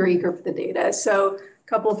you're eager for the data. So a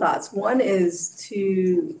couple of thoughts. One is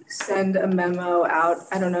to send a memo out.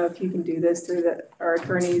 I don't know if you can do this through our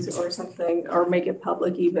attorneys or something, or make it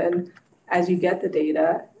public even as you get the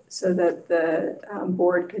data so that the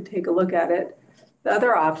board could take a look at it. The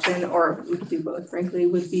other option, or we could do both, frankly,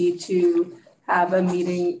 would be to have a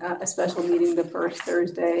meeting, a special meeting the first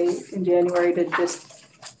Thursday in January to just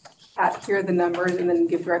hear the numbers and then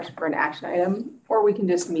give direction for an action item, or we can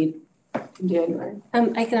just meet in January.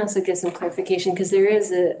 I can also get some clarification because there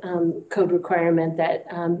is a code requirement that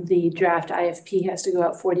the draft IFP has to go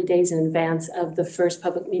out 40 days in advance of the first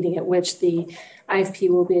public meeting at which the IFP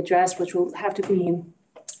will be addressed, which will have to be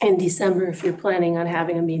in December if you're planning on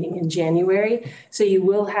having a meeting in January. So you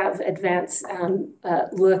will have advance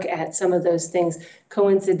look at some of those things.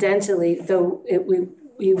 Coincidentally, though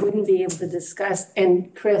we wouldn't be able to discuss,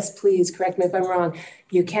 and Chris, please correct me if I'm wrong,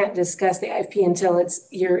 you can't discuss the IFP until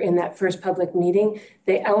you're in that first public meeting.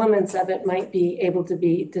 The elements of it might be able to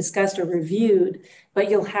be discussed or reviewed, but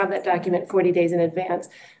you'll have that document 40 days in advance.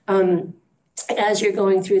 As you're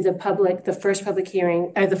going through the first public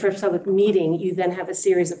hearing, or the first public meeting, you then have a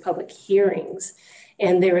series of public hearings.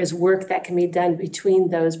 And there is work that can be done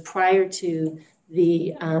between those prior to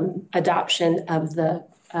the adoption of the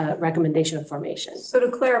recommendation of formation. So to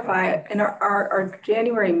clarify, in our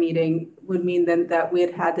January meeting would mean then that we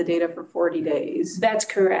had the data for 40 days. That's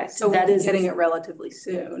correct. So that is getting it relatively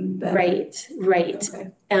soon. Then. Right.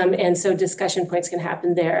 Okay. And so discussion points can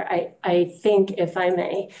happen there. I think, if I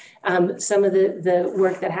may, some of the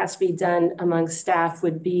work that has to be done among staff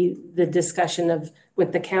would be the discussion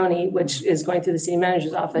with the county, which is going through the city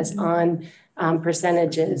manager's office on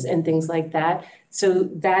percentages and things like that. So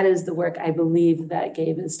that is the work I believe that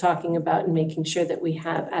Gabe is talking about, and making sure that we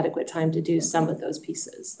have adequate time to do some of those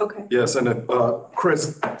pieces. Okay. Yes, and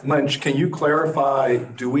Chris Lynch, can you clarify,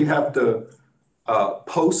 do we have to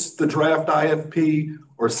post the draft IFP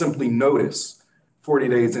or simply notice 40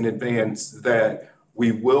 days in advance that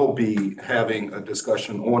we will be having a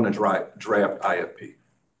discussion on a draft IFP?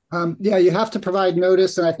 Yeah, you have to provide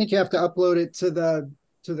notice, and I think you have to upload it to the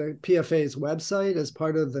PFA's website as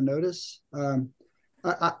part of the notice.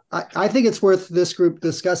 I think it's worth this group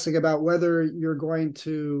discussing about whether you're going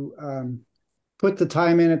to put the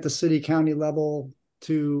time in at the city county level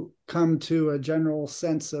to come to a general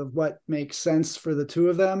sense of what makes sense for the two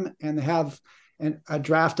of them, and have a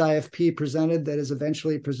draft IFP presented that is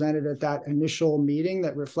eventually presented at that initial meeting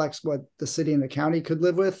that reflects what the city and the county could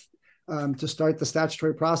live with to start the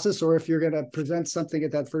statutory process, or if you're going to present something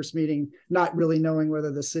at that first meeting, not really knowing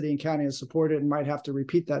whether the city and county has supported and might have to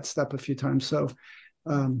repeat that step a few times. So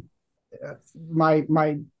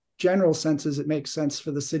my general sense is it makes sense for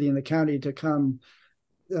the city and the county to come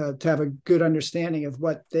to have a good understanding of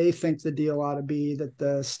what they think the deal ought to be, that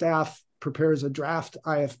the staff prepares a draft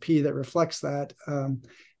IFP that reflects that. And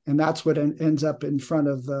that's what ends up in front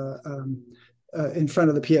of the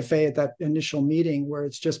PFA at that initial meeting, where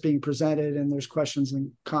it's just being presented and there's questions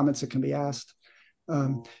and comments that can be asked.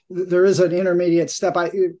 There is an intermediate step.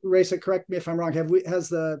 Raisa, correct me if I'm wrong. Has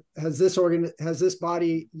this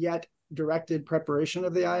body yet directed preparation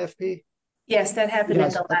of the IFP? Yes, that happened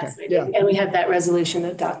at the last meeting, and we had that resolution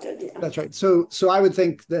adopted. Yeah. That's right. So I would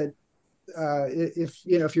think that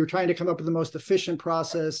if you're trying to come up with the most efficient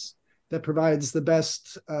process that provides the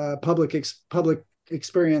best public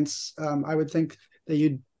experience, I would think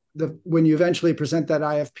that when you eventually present that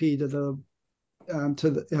IFP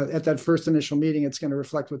at that first initial meeting, it's going to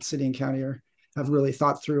reflect what city and county have really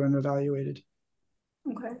thought through and evaluated.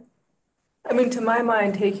 Okay. I mean, to my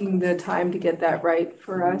mind, taking the time to get that right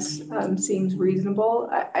for us seems reasonable.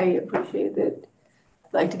 I appreciate that.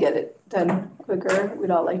 I'd like to get it done quicker.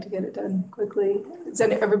 We'd all like to get it done quickly. Is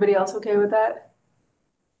everybody else okay with that?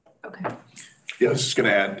 Okay. Yeah, I was just going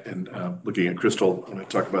to add, and looking at Crystal when I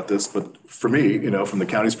talk about this, but for me, from the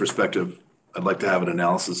county's perspective, I'd like to have an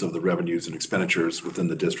analysis of the revenues and expenditures within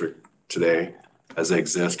the district today as they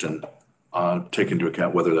exist, and take into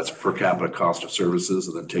account whether that's per capita cost of services,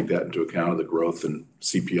 and then take that into account of the growth and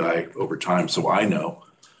CPI over time. So I know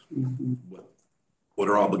what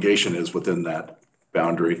our obligation is within that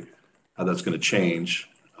boundary, how that's going to change,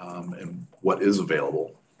 and what is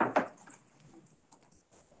available.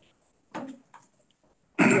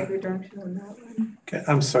 Okay,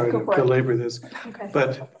 I'm sorry to belabor this, okay.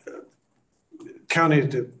 But county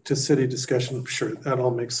to city discussion, sure, that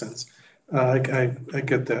all makes sense. I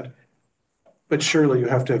get that. But surely you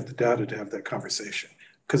have to have the data to have that conversation,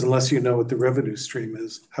 because unless you know what the revenue stream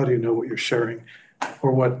is, how do you know what you're sharing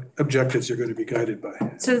or what objectives you're going to be guided by?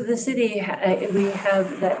 So the city, we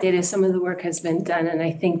have that data. Some of the work has been done, and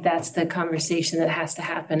I think that's the conversation that has to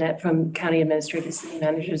happen from county administrator, city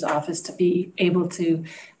manager's office to be able to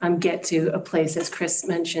get to a place, as Chris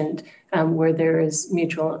mentioned, where there is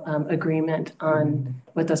mutual agreement on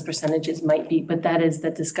what those percentages might be. But that is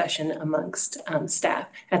the discussion amongst staff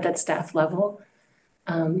at that staff level.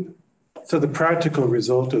 So the practical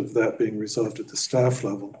result of that being resolved at the staff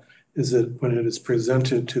level is that when it is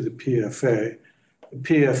presented to the PFA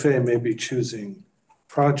may be choosing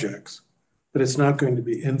projects, but it's not going to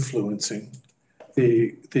be influencing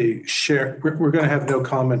the share. We're going to have no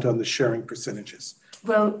comment on the sharing percentages.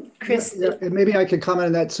 Well, Chris, maybe I could comment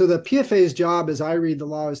on that. So the PFA's job, as I read the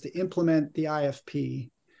law, is to implement the IFP.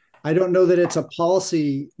 I don't know that it's a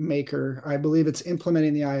policy maker. I believe it's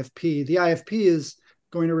implementing the IFP. The IFP is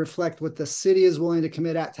going to reflect what the city is willing to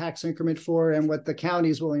commit at tax increment for and what the county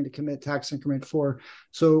is willing to commit tax increment for.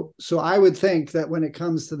 So I would think that when it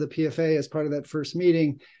comes to the PFA as part of that first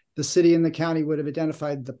meeting, the city and the county would have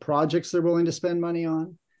identified the projects they're willing to spend money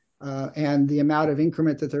on and the amount of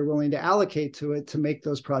increment that they're willing to allocate to it to make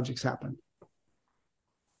those projects happen.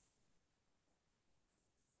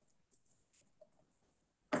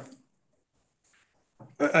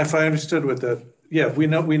 If I understood what that, yeah, we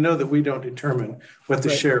know that we don't determine what the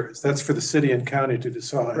share is. That's for the city and county to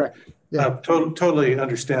decide. Right. Yeah. Totally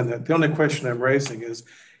understand that. The only question I'm raising is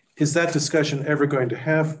that discussion ever going to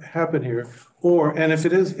happen here? And if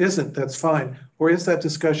it isn't, that's fine. Or is that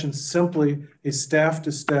discussion simply a staff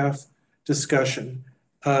to staff discussion?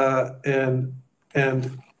 And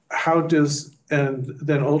then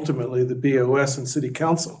ultimately the BOS and city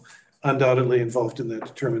council undoubtedly involved in that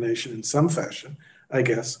determination in some fashion, I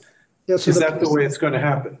guess. Yeah, so is that the way it's going to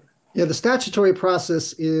happen? Yeah, the statutory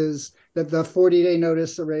process is that the 40-day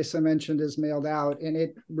notice that Raisa mentioned is mailed out, and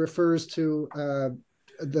it refers to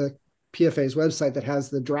the PFA's website that has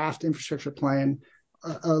the draft infrastructure plan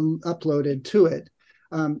uploaded to it.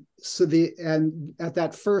 And at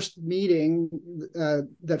that first meeting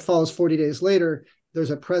that follows 40 days later, there's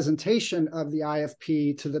a presentation of the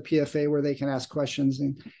IFP to the PFA where they can ask questions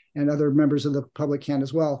and other members of the public can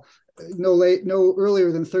as well. No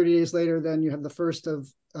earlier than 30 days later, then you have the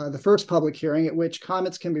first public hearing at which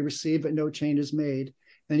comments can be received, but no changes made.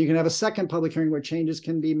 Then you can have a second public hearing where changes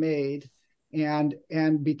can be made. And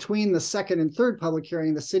between the second and third public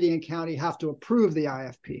hearing, the city and county have to approve the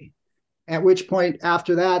IFP. At which point,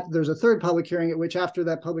 after that, there's a third public hearing at which, after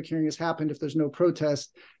that public hearing has happened, if there's no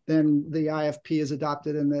protest, then the IFP is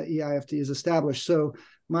adopted and the EIFD is established. So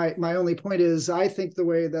my only point is, I think the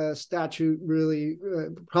way the statute really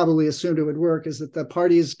probably assumed it would work is that the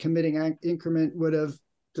parties committing increment would have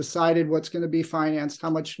decided what's going to be financed, how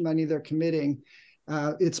much money they're committing.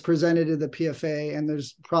 It's presented to the PFA, and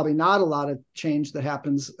there's probably not a lot of change that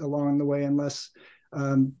happens along the way unless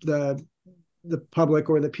the public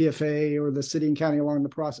or the PFA or the city and county along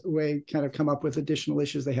the way kind of come up with additional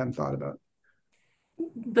issues they hadn't thought about.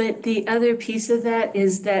 But the other piece of that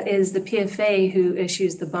is the PFA who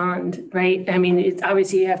issues the bond, right? I mean, it's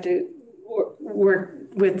obviously you have to work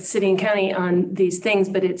with city and county on these things,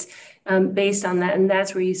 but it's based on that. And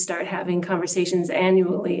that's where you start having conversations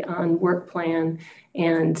annually on work plan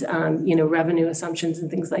and, revenue assumptions and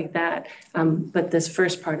things like that. But this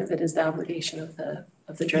first part of it is the obligation of the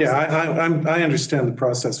draft. Yeah, I understand the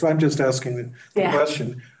process. I'm just asking the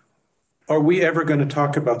question. are we ever going to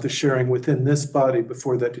talk about the sharing within this body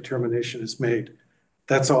before that determination is made?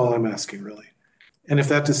 That's all I'm asking, really. And if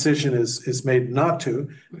that decision is made not to,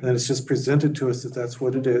 then it's just presented to us that that's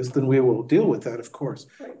what it is, then we will deal with that, of course.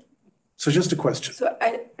 So just a question. So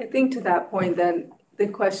I think to that point, then the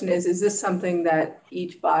question is this something that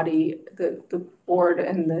each body, the board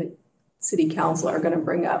and the city council are going to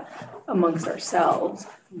bring up amongst ourselves?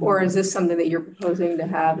 Or is this something that you're proposing to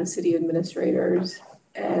have the city administrators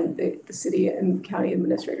and the city and county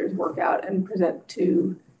administrators work out and present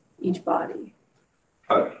to each body?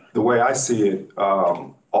 The way I see it,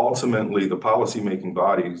 ultimately, the policy-making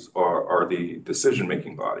bodies are the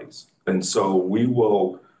decision-making bodies. And so we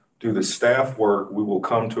will do the staff work, we will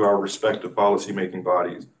come to our respective policy-making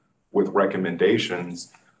bodies with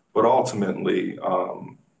recommendations, but ultimately,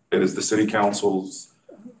 it is the city council's,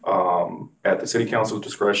 at the city council's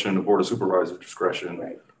discretion, the board of supervisors'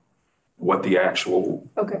 discretion, what the actual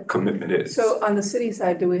commitment is. So on the city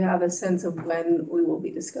side, do we have a sense of when we will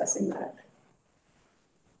be discussing that?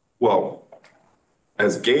 Well,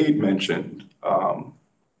 as Gabe mentioned,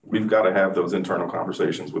 we've got to have those internal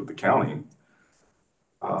conversations with the county.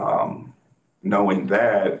 Knowing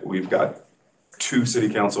that we've got 2 city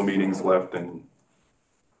council meetings left in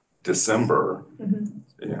December,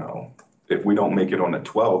 you know, if we don't make it on the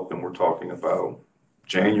 12th, then we're talking about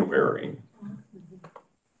January.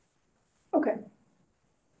 Okay.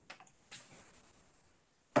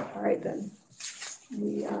 All right, then.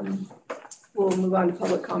 We'll move on to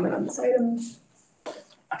public comment on this item.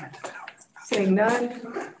 Seeing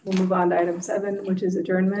none, we'll move on to item 7, which is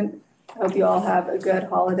adjournment. I hope you all have a good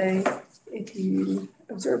holiday if you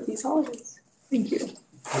observe these holidays. Thank you.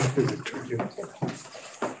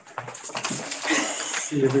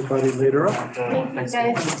 See everybody later on. Thank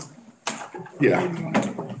you, guys. Yeah.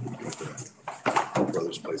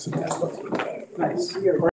 Brother's place in Nice.